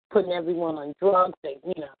got just putting everyone on drugs. They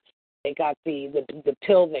got the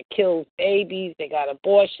pill that kills babies. They got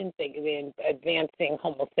abortions. They're advancing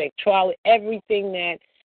homosexuality. Everything that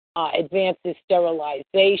advances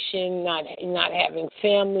sterilization, not having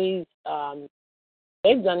families.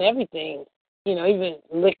 They've done everything. Even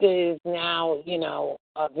liquor is now,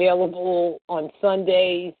 available on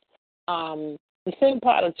Sundays. The sin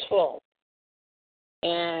pot is full.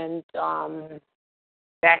 And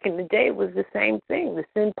back in the day, it was the same thing. The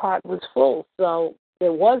sin pot was full. So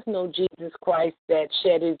there was no Jesus Christ that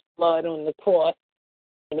shed his blood on the cross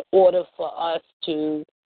in order for us to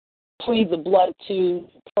plead the blood to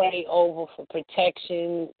pray over for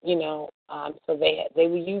protection, so they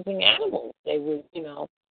were using animals. They were,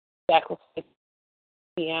 sacrifice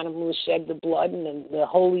the animals, shed the blood, and then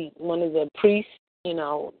one of the priests,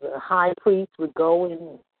 the high priest would go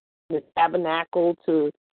in the tabernacle to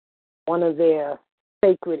one of their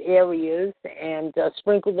sacred areas and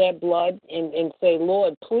sprinkle their blood and say,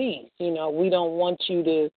 Lord, please, we don't want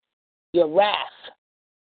your wrath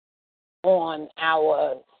on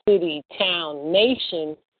our city, town,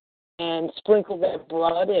 nation, and sprinkle their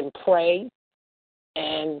blood and pray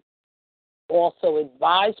and also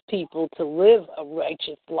advise people to live a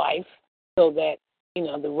righteous life so that,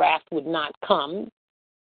 the wrath would not come.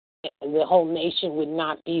 The whole nation would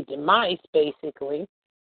not be demised, basically.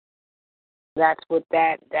 That's what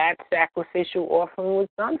that sacrificial offering was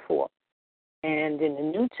done for. And in the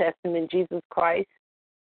New Testament, Jesus Christ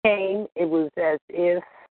came. It was as if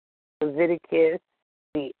Leviticus,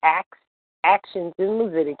 the actions in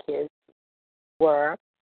Leviticus were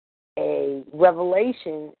a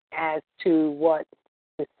revelation as to what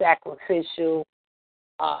the sacrificial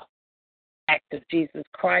act of Jesus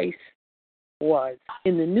Christ was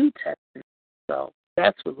in the New Testament. So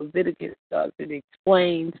that's what Leviticus does. It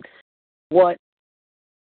explains what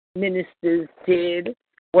ministers did,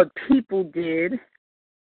 what people did,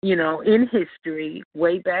 in history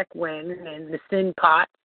way back when, and the sin pot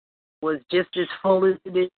was just as full as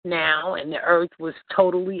it is now, and the earth was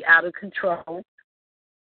totally out of control.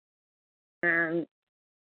 And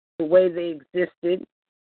the way they existed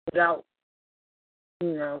without,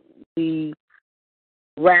 the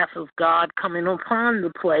wrath of God coming upon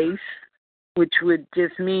the place, which would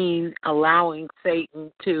just mean allowing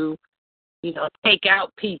Satan to, take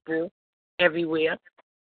out people everywhere.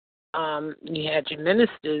 You had your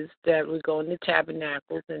ministers that would go into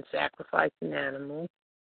tabernacles and sacrifice an animal,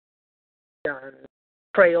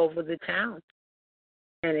 pray over the town,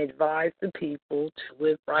 and advise the people to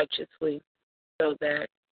live righteously so that,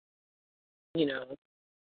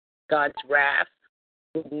 God's wrath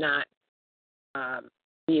would not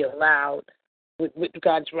be allowed,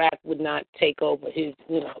 God's wrath would not take over his,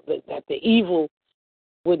 that the evil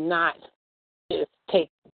would not just take.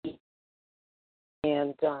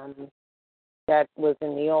 And that was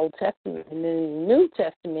in the Old Testament. And then in the New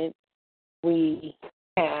Testament, we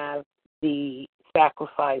have the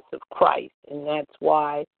sacrifice of Christ. And that's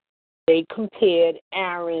why they compared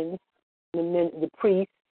Aaron, the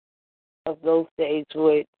priest of those days,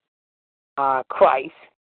 with Christ,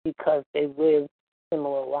 because they lived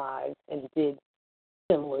similar lives and did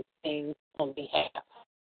similar things on behalf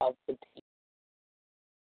of the people.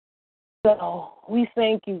 So we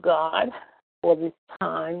thank you, God, for this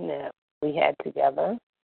time that we had together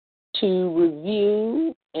to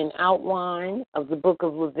review an outline of the Book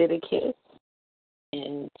of Leviticus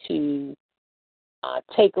and to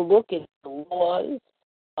take a look at the laws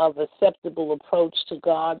of acceptable approach to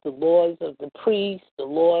God, the laws of the priests, the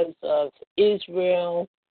laws of Israel.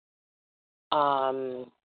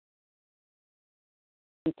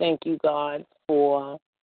 We thank you, God, for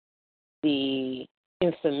the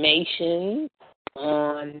information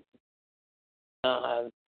on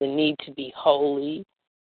the need to be holy.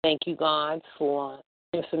 Thank you, God, for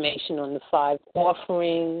information on the 5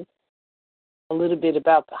 offerings, a little bit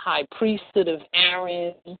about the high priesthood of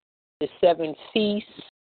Aaron, the 7 feasts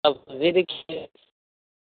of Leviticus.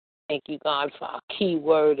 Thank you, God, for our key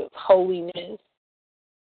word of holiness,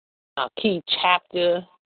 our key chapter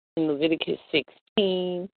in Leviticus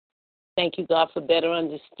 16. Thank you, God, for better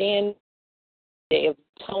understanding the Day of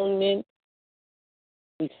Atonement.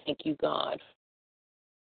 We thank you, God,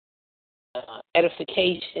 for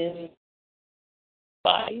edification,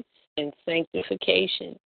 advice, and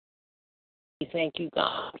sanctification. We thank you,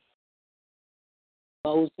 God,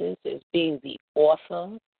 for Moses as being the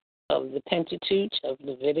author of the Pentateuch, of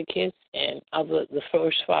Leviticus, and the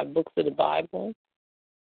first 5 books of the Bible.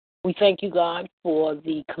 We thank you, God, for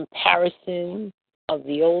the comparison of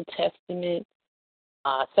the Old Testament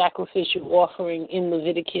sacrificial offering in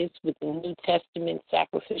Leviticus with the New Testament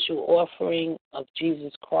sacrificial offering of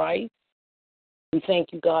Jesus Christ. We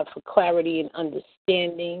thank you, God, for clarity and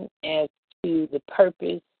understanding as to the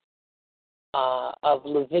purpose of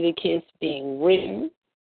Leviticus being written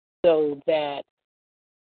so that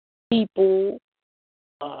people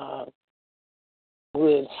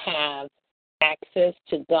would have access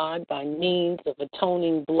to God by means of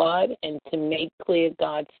atoning blood and to make clear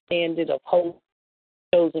God's standard of holy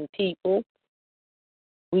chosen people.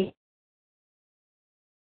 We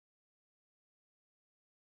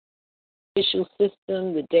official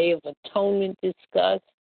system, the Day of Atonement discussed,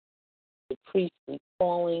 the priestly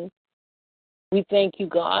calling. We thank you,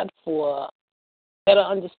 God, for better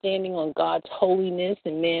understanding on God's holiness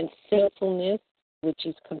and man's sinfulness, which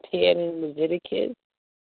is compared in Leviticus.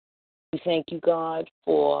 We thank you, God,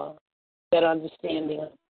 for better understanding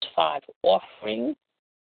of 5 offerings,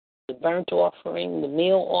 the burnt offering, the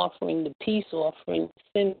meal offering, the peace offering, the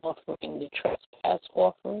sin offering, the trespass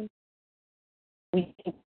offering. We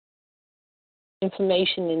thank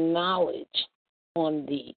information and knowledge on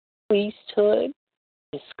the priesthood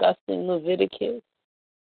discussed in Leviticus.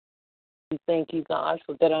 We thank you, God,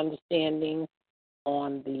 for better understanding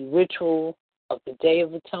on the ritual of the Day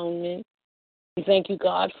of Atonement. We thank you,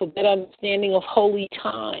 God, for better understanding of holy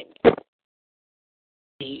time,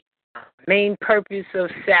 the main purpose of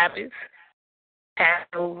Sabbath,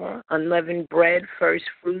 Passover, unleavened bread, first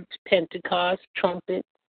fruits, Pentecost, trumpet,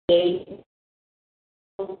 day,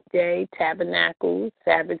 tabernacles,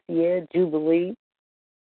 Sabbath year, Jubilee.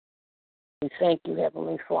 We thank you,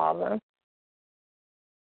 Heavenly Father,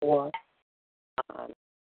 for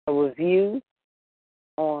a review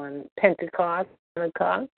on Pentecost.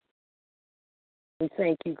 We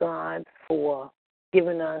thank you, God, for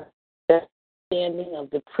giving us the understanding of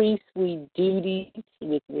the priestly duties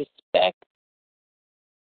with respect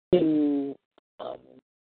to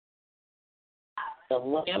the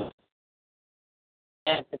lamp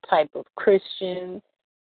as the type of Christian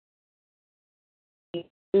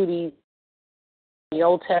duties the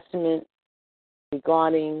Old Testament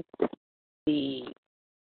regarding the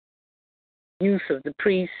use of the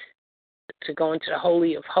priests to go into the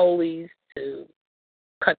Holy of Holies, to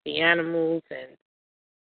cut the animals and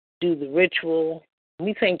do the ritual.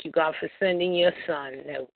 We thank you, God, for sending your Son,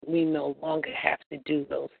 that we no longer have to do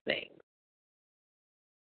those things.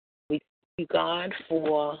 We thank you, God,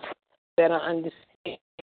 for better understanding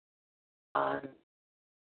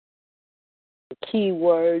the key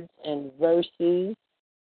words and verses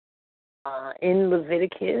in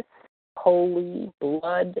Leviticus: holy,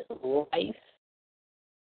 blood, life,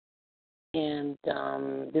 and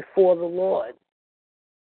before the Lord.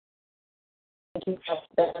 Thank you for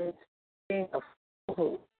that understanding of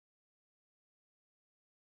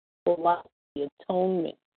for life, the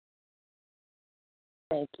atonement.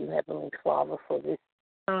 Thank you, Heavenly Father, for this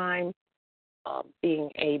time, being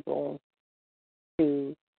able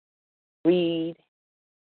to read,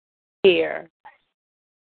 hear,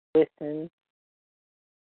 listen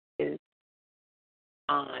is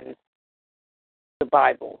on the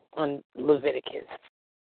Bible, on Leviticus.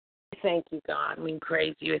 Thank you, God. We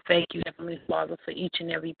praise you. Thank you, Heavenly Father, for each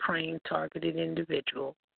and every praying, targeted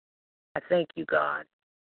individual. I thank you, God,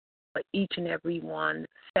 for each and every one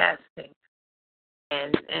fasting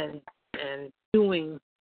and doing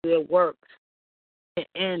their works to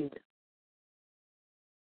end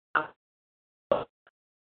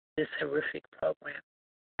this horrific program.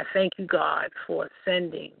 I thank you, God, for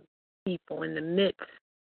sending people in the midst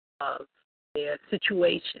of their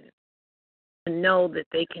situation to know that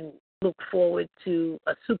they can look forward to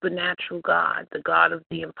a supernatural God, the God of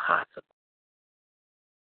the impossible,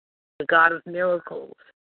 the God of miracles,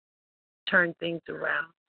 turn things around.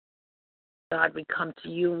 God, we come to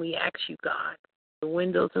you and we ask you, God, the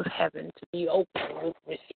windows of heaven to be open with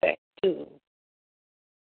respect to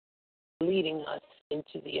leading us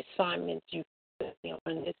into the assignments you've put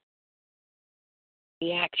on this.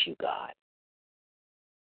 We ask you, God,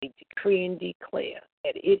 we decree and declare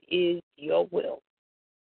that it is your will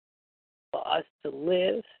for us to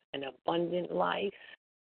live an abundant life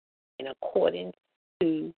in accordance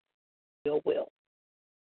to your will.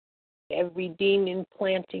 Every demon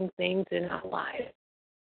planting things in our lives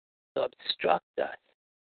to obstruct us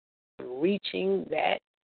from reaching that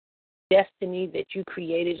destiny that you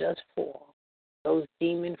created us for, those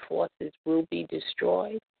demon forces will be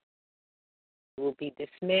destroyed, will be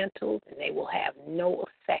dismantled, and they will have no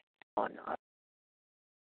effect on us.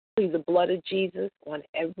 Please the blood of Jesus on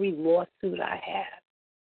every lawsuit I have.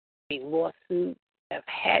 The lawsuit have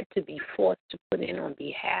had to be forced to put in on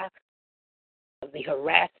behalf of the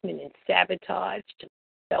harassment and sabotage to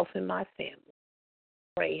myself and my family.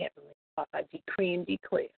 Pray, Heavenly Father, I decree and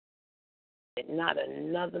declare that not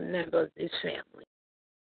another member of this family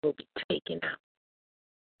will be taken out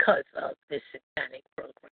because of this satanic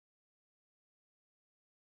program.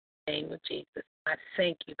 In the name of Jesus, I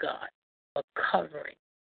thank you, God, for covering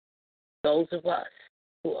those of us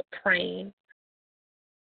who are praying,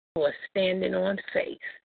 who are standing on faith,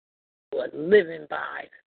 who are living by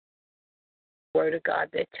the Word of God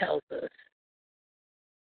that tells us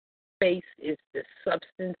faith is the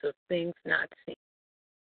substance of things not seen.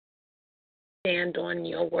 Stand on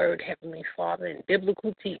your word, Heavenly Father, in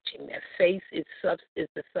biblical teaching that faith is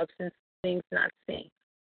the substance of things not seen.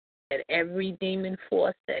 That every demon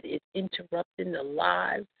force that is interrupting the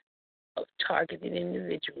lives of targeted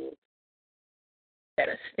individuals that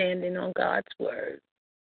are standing on God's word,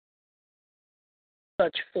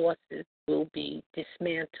 such forces will be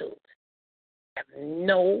dismantled, have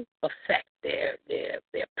no effect.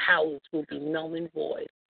 Their powers will be null and void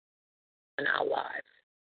in our lives.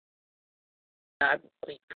 God,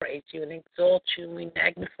 we praise you and exalt you and we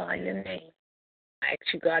magnify your name. I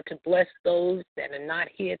ask you, God, to bless those that are not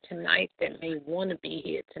here tonight that may want to be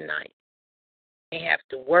here tonight. They have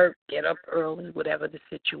to work, get up early, whatever the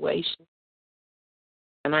situation.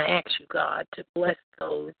 And I ask you, God, to bless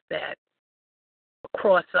those that are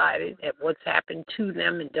cross-eyed at what's happened to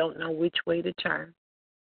them and don't know which way to turn.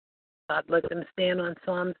 God, let them stand on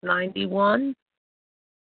Psalms 91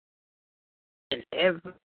 and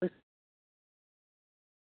every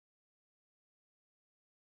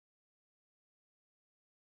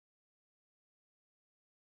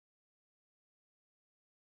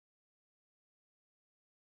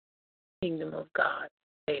kingdom of God.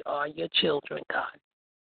 They are your children, God.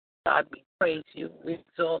 God, we praise you, we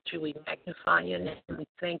exalt you, we magnify your name. We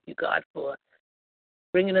thank you, God, for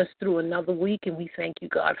bringing us through another week, and we thank you,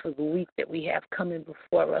 God, for the week that we have coming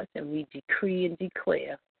before us, and we decree and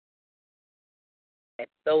declare that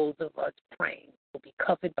those of us praying will be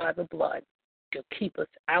covered by the blood. You'll keep us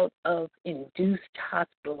out of induced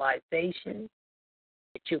hospitalization,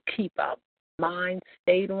 you'll keep our minds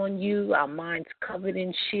stayed on you, our minds covered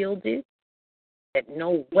and shielded, that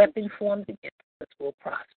no weapon formed against us will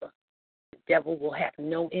prosper. The devil will have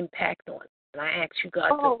no impact on us. And I ask you, God,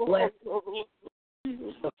 to bless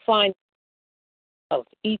the find of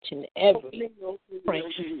each and every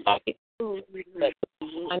praying pocket that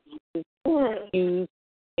use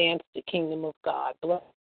advance the kingdom of God. Bless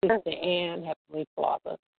Sister Ann, Heavenly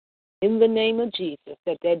Father, in the name of Jesus,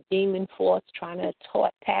 that demon force trying to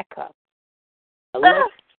attack her,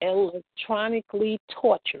 electronically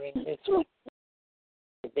torturing this week.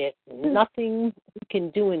 There's nothing we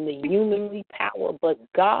can do in the humanly power, but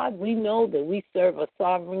God, we know that we serve a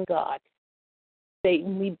sovereign God.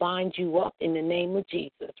 Satan, we bind you up in the name of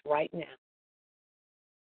Jesus right now.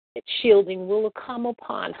 That shielding will come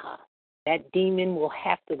upon her. That demon will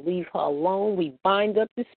have to leave her alone. We bind up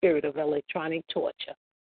the spirit of electronic torture.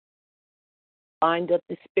 Bind up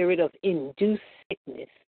the spirit of induced sickness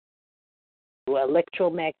through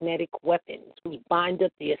electromagnetic weapons. We bind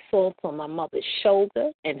up the assaults on my mother's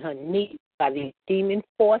shoulder and her knee by these demon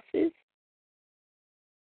forces.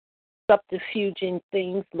 Subterfuging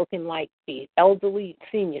things looking like the elderly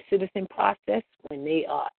senior citizen process when they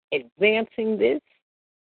are advancing this.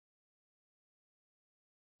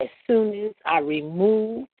 As soon as I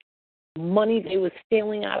removed money they were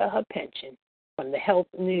stealing out of her pension from the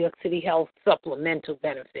New York City Health supplemental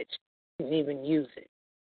benefits, didn't even use it.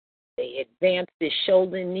 They advanced this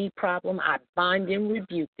shoulder and knee problem. I bind and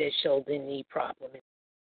rebuke that shoulder and knee problem.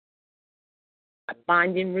 I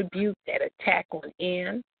bind and rebuke that attack on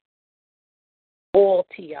Ann. All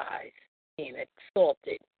TIs being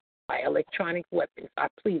assaulted by electronic weapons. I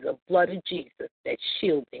plead the blood of Jesus that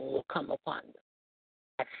shielding will come upon them.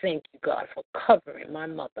 I thank you, God, for covering my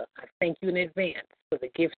mother. I thank you in advance for the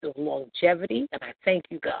gift of longevity, and I thank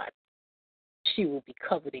you, God, she will be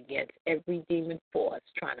covered against every demon force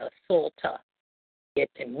trying to assault her. Get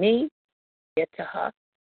to me, get to her,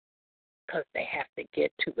 because they have to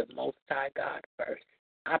get to the Most High God first.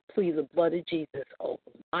 I plead the blood of Jesus over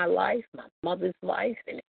my life, my mother's life,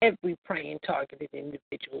 and every praying targeted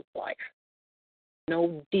individual's life.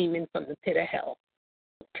 No demon from the pit of hell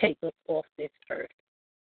will take us off this earth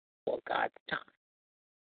for God's time.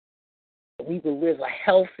 We will live a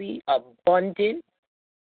healthy, abundant,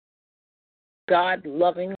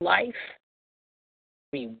 God-loving life,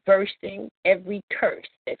 reversing every curse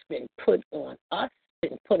that's been put on us,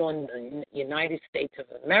 been put on the United States of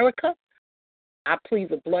America. I plead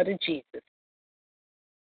the blood of Jesus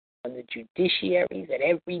on the judiciaries and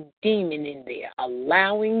every demon in there,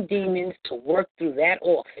 allowing demons to work through that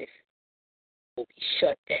office, will be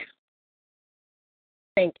shut down.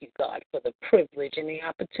 Thank you, God, for the privilege and the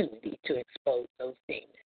opportunity to expose those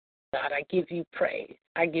demons. God, I give you praise.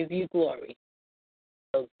 I give you glory.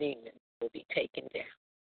 Those demons will be taken down.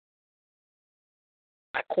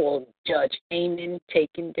 I call Judge Amon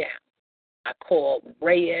taken down. I call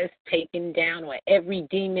Reyes taken down, or every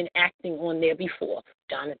demon acting on there before.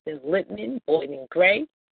 Jonathan Littman, Boyden Gray,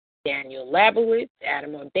 Daniel Labowitz,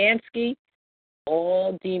 Adam Ordansky,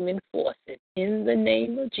 all demon forces in the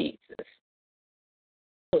name of Jesus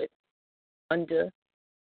put under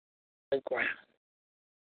the ground.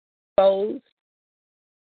 Exposed,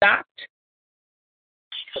 stopped,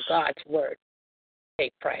 for God's word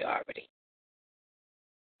take priority.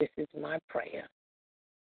 This is my prayer.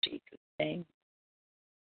 In Jesus' name.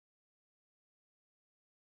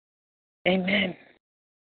 Amen.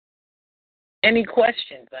 Any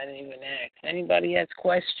questions? I didn't even ask. Anybody has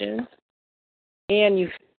questions? And you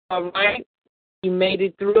all right? You made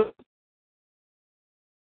it through?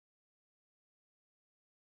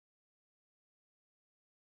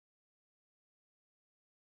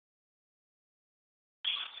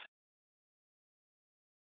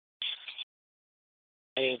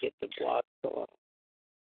 I didn't get the blog talk.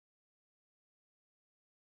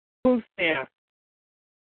 Who's there?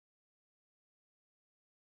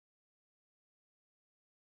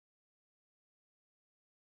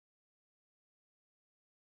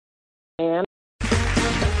 And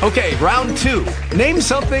Okay, round two. Name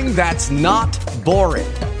something that's not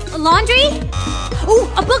boring. A laundry? Ooh,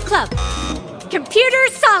 a book club. Computer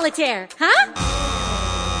solitaire, huh?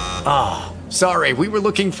 Ah, sorry, we were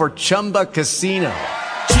looking for Chumba Casino.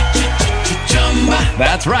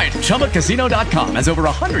 That's right, ChumbaCasino.com has over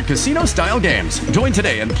 100 casino-style games. Join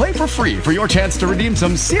today and play for free for your chance to redeem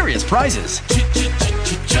some serious prizes.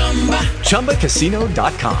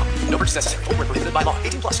 ChumbaCasino.com. No purchase necessary. Void where prohibited by law.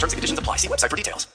 18+. Terms and conditions apply. See website for details.